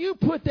mean, can you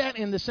put that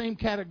in the same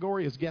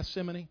category as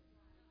Gethsemane?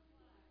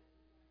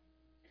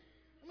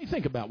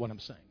 Think about what I'm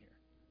saying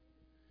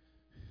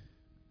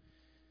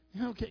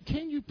here.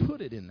 Can you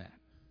put it in that?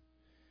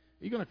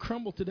 Are you going to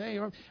crumble today,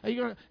 or are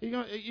you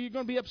going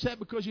to be upset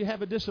because you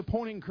have a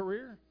disappointing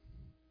career,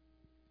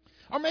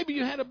 or maybe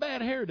you had a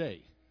bad hair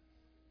day?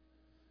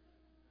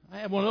 I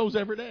have one of those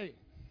every day.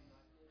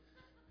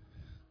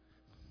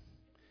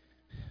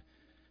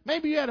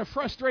 Maybe you had a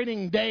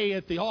frustrating day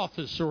at the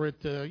office or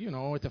at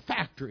the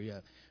factory.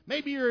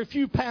 Maybe you're a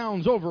few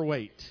pounds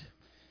overweight.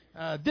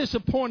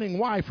 Disappointing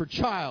wife or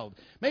child.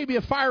 Maybe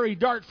a fiery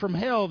dart from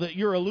hell that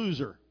you're a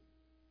loser.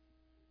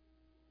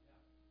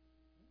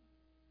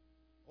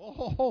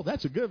 Oh,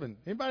 that's a good one.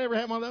 Anybody ever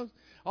had one of those?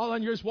 All of a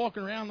sudden you're just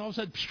walking around and all of a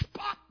sudden,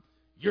 pop,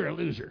 you're a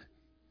loser.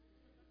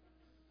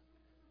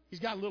 He's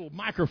got a little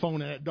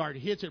microphone in that dart.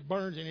 He hits it,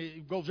 burns, and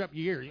it goes up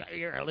your ear.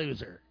 You're a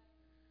loser.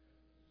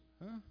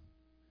 Huh?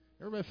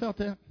 Everybody felt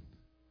that?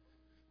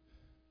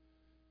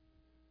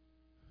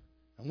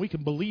 And we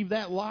can believe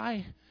that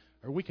lie,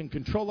 or we can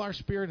control our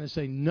spirit and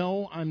say,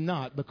 no, I'm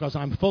not, because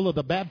I'm full of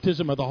the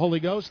baptism of the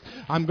Holy Ghost.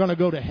 I'm going to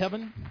go to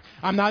heaven.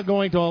 I'm not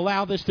going to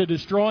allow this to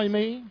destroy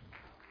me.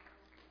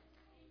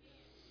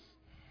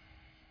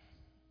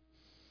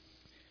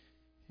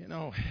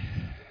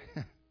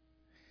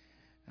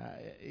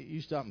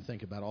 You stop and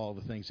think about all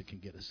the things that can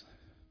get us.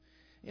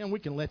 We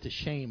can let the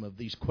shame of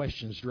these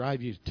questions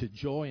drive you to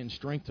joy and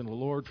strength in the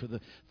Lord for the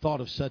thought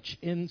of such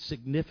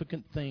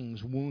insignificant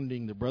things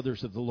wounding the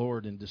brothers of the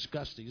Lord and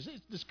disgusting. It's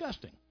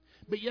disgusting.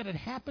 But yet it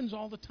happens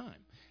all the time.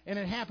 And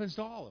it happens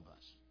to all of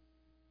us.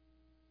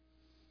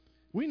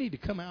 We need to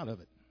come out of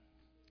it.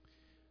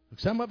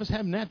 Some of us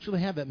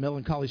naturally have that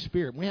melancholy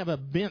spirit. We have a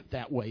bent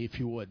that way, if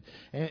you would.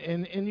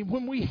 And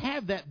when we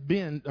have that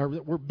bent, or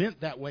we're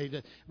bent that way,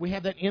 that we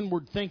have that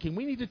inward thinking,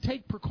 we need to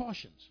take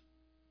precautions.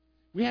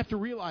 We have to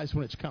realize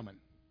when it's coming.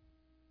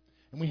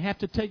 And we have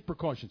to take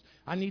precautions.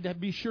 I need to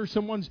be sure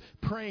someone's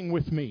praying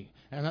with me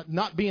and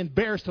not be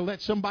embarrassed to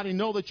let somebody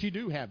know that you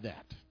do have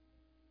that.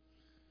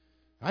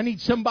 I need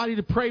somebody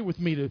to pray with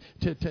me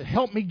to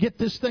help me get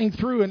this thing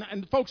through.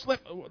 And folks,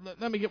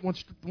 let me get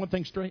one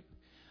thing straight.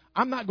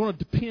 I'm not going to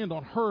depend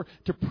on her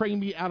to pray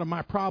me out of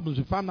my problems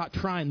if I'm not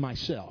trying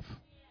myself.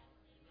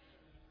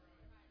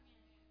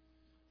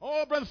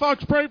 Oh, Brother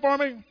Fox, pray for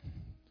me.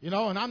 And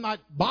I'm not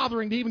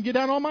bothering to even get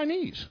down on my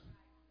knees.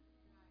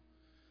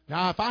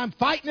 Now, if I'm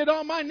fighting it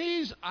on my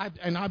knees,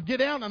 I'll get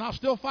down and I'll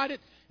still fight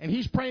it, and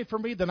he's praying for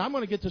me, then I'm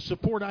going to get the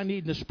support I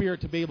need in the Spirit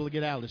to be able to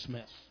get out of this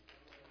mess.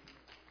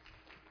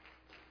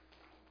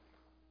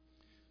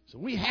 So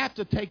we have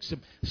to take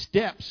some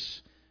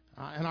steps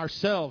in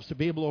ourselves to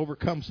be able to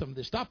overcome some of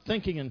this. Stop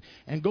thinking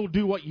and go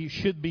do what you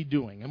should be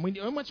doing.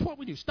 And that's what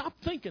we do. Stop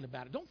thinking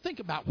about it. Don't think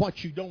about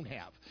what you don't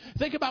have.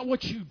 Think about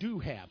what you do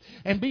have.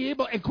 And be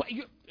able,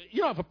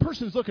 if a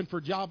person's looking for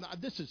a job,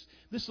 this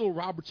little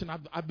Robertson,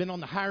 I've been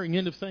on the hiring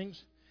end of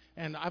things,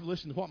 and I've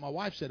listened to what my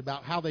wife said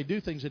about how they do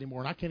things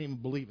anymore, and I can't even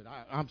believe it.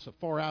 I'm so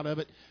far out of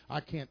it,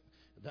 I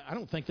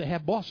don't think they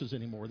have bosses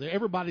anymore.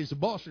 Everybody's a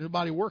boss, and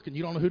everybody working.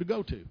 You don't know who to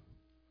go to.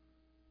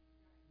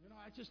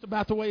 It's just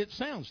about the way it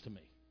sounds to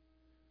me.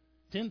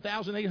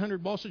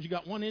 10,800 bosses, you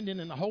got one Indian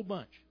in the whole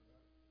bunch.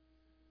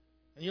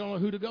 And you don't know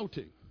who to go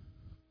to.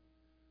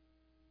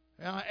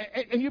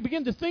 And you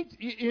begin to think,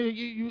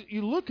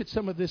 you look at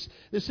some of this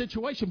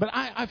situation, but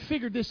I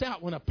figured this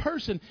out. When a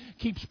person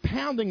keeps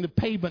pounding the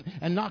pavement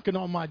and knocking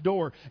on my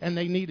door and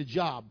they need a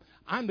job,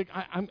 I'm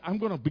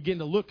going to begin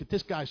to look at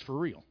this guy's for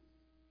real.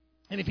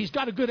 And if he's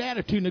got a good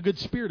attitude and a good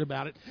spirit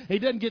about it, he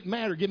doesn't get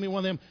mad or give me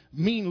one of them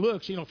mean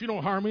looks. You know, if you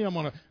don't harm me, I'm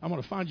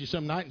gonna find you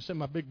some night and send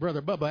my big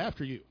brother Bubba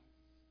after you.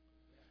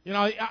 You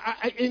know,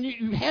 and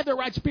you have the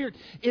right spirit.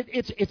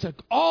 It's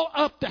all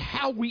up to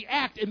how we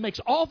act. It makes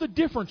all the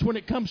difference when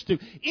it comes to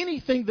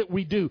anything that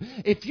we do.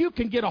 If you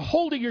can get a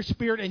hold of your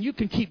spirit and you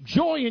can keep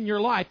joy in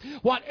your life,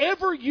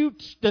 whatever you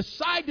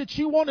decide that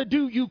you want to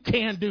do, you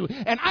can do.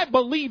 And I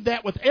believe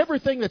that with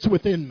everything that's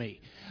within me.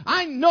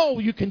 I know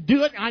you can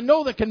do it. I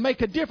know that can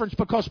make a difference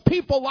because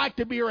people like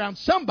to be around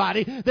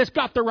somebody that's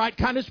got the right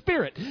kind of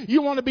spirit.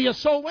 You want to be a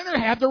soul winner?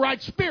 Have the right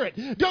spirit.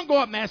 Don't go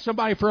up and ask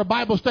somebody for a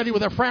Bible study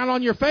with a frown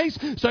on your face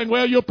saying,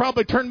 well, you'll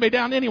probably turn me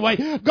down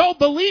anyway. Go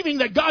believing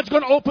that God's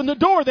going to open the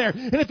door there.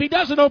 And if He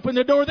doesn't open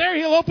the door there,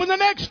 He'll open the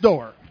next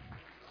door.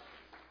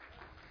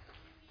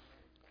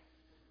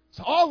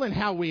 It's all in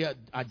how we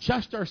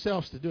adjust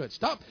ourselves to do it.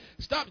 Stop.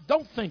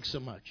 Don't think so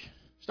much.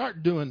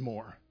 Start doing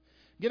more.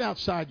 Get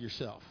outside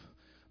yourself.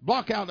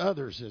 Block out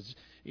others.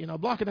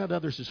 Blocking out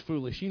others is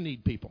foolish. You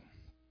need people.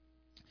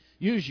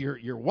 Use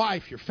your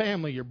wife, your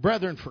family, your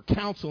brethren for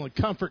counsel and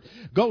comfort.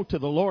 Go to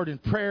the Lord in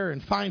prayer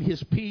and find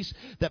His peace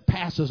that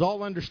passes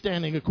all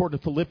understanding according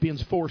to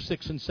Philippians 4,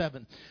 6, and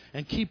 7.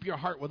 And keep your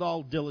heart with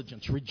all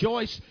diligence.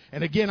 Rejoice.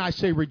 And again, I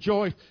say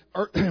rejoice.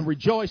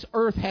 Rejoice.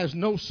 Earth has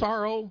no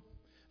sorrow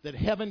that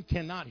heaven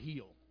cannot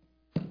heal.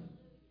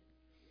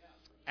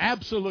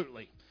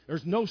 Absolutely.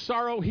 There's no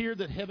sorrow here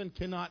that heaven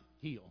cannot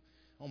heal.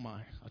 Oh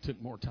my, I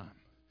took more time.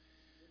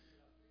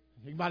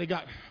 Anybody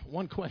got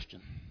one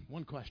question?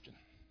 One question.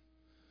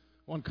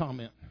 One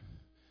comment.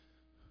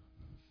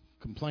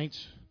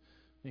 Complaints?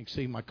 You can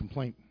see my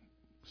complaint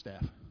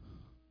staff.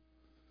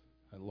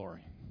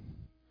 Lori.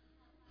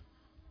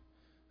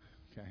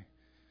 Okay.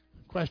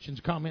 Questions,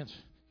 comments?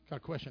 Got a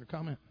question or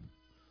comment?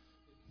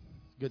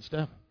 Good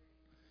stuff.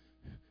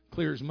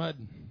 Clear as mud.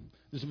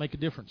 Does it make a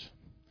difference?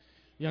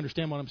 You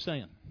understand what I'm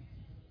saying?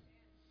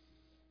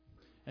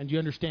 And you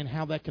understand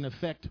how that can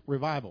affect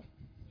revival.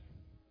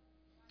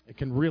 It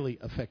can really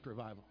affect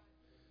revival.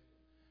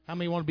 How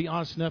many want to be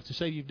honest enough to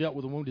say you've dealt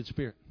with a wounded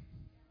spirit?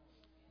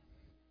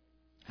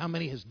 How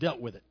many has dealt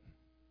with it?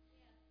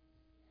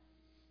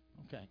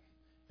 Okay.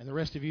 And the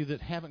rest of you that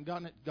haven't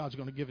gotten it, God's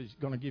going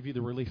to give you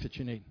the relief that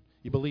you need.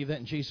 You believe that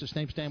in Jesus'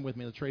 name? Stand with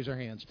me. Let's raise our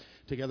hands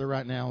together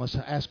right now. Let's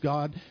ask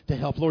God to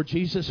help. Lord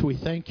Jesus, we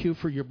thank you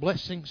for your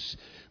blessings.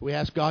 We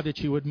ask, God, that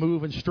you would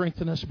move and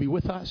strengthen us, be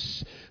with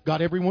us.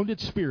 God, every wounded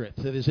spirit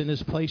that is in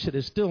this place that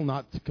has still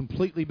not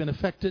completely been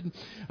affected,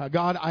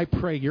 God, I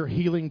pray your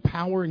healing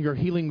power and your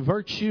healing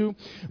virtue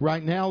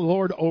right now,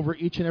 Lord, over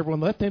each and every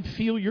one. Let them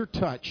feel your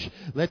touch.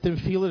 Let them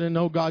feel it and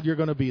know, God, you're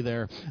going to be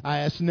there. I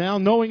ask now,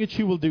 knowing that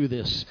you will do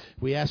this,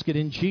 we ask it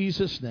in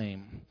Jesus'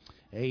 name.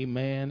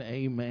 Amen,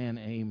 amen,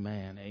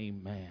 amen,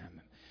 amen.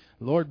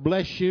 Lord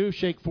bless you.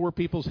 Shake 4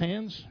 people's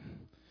hands.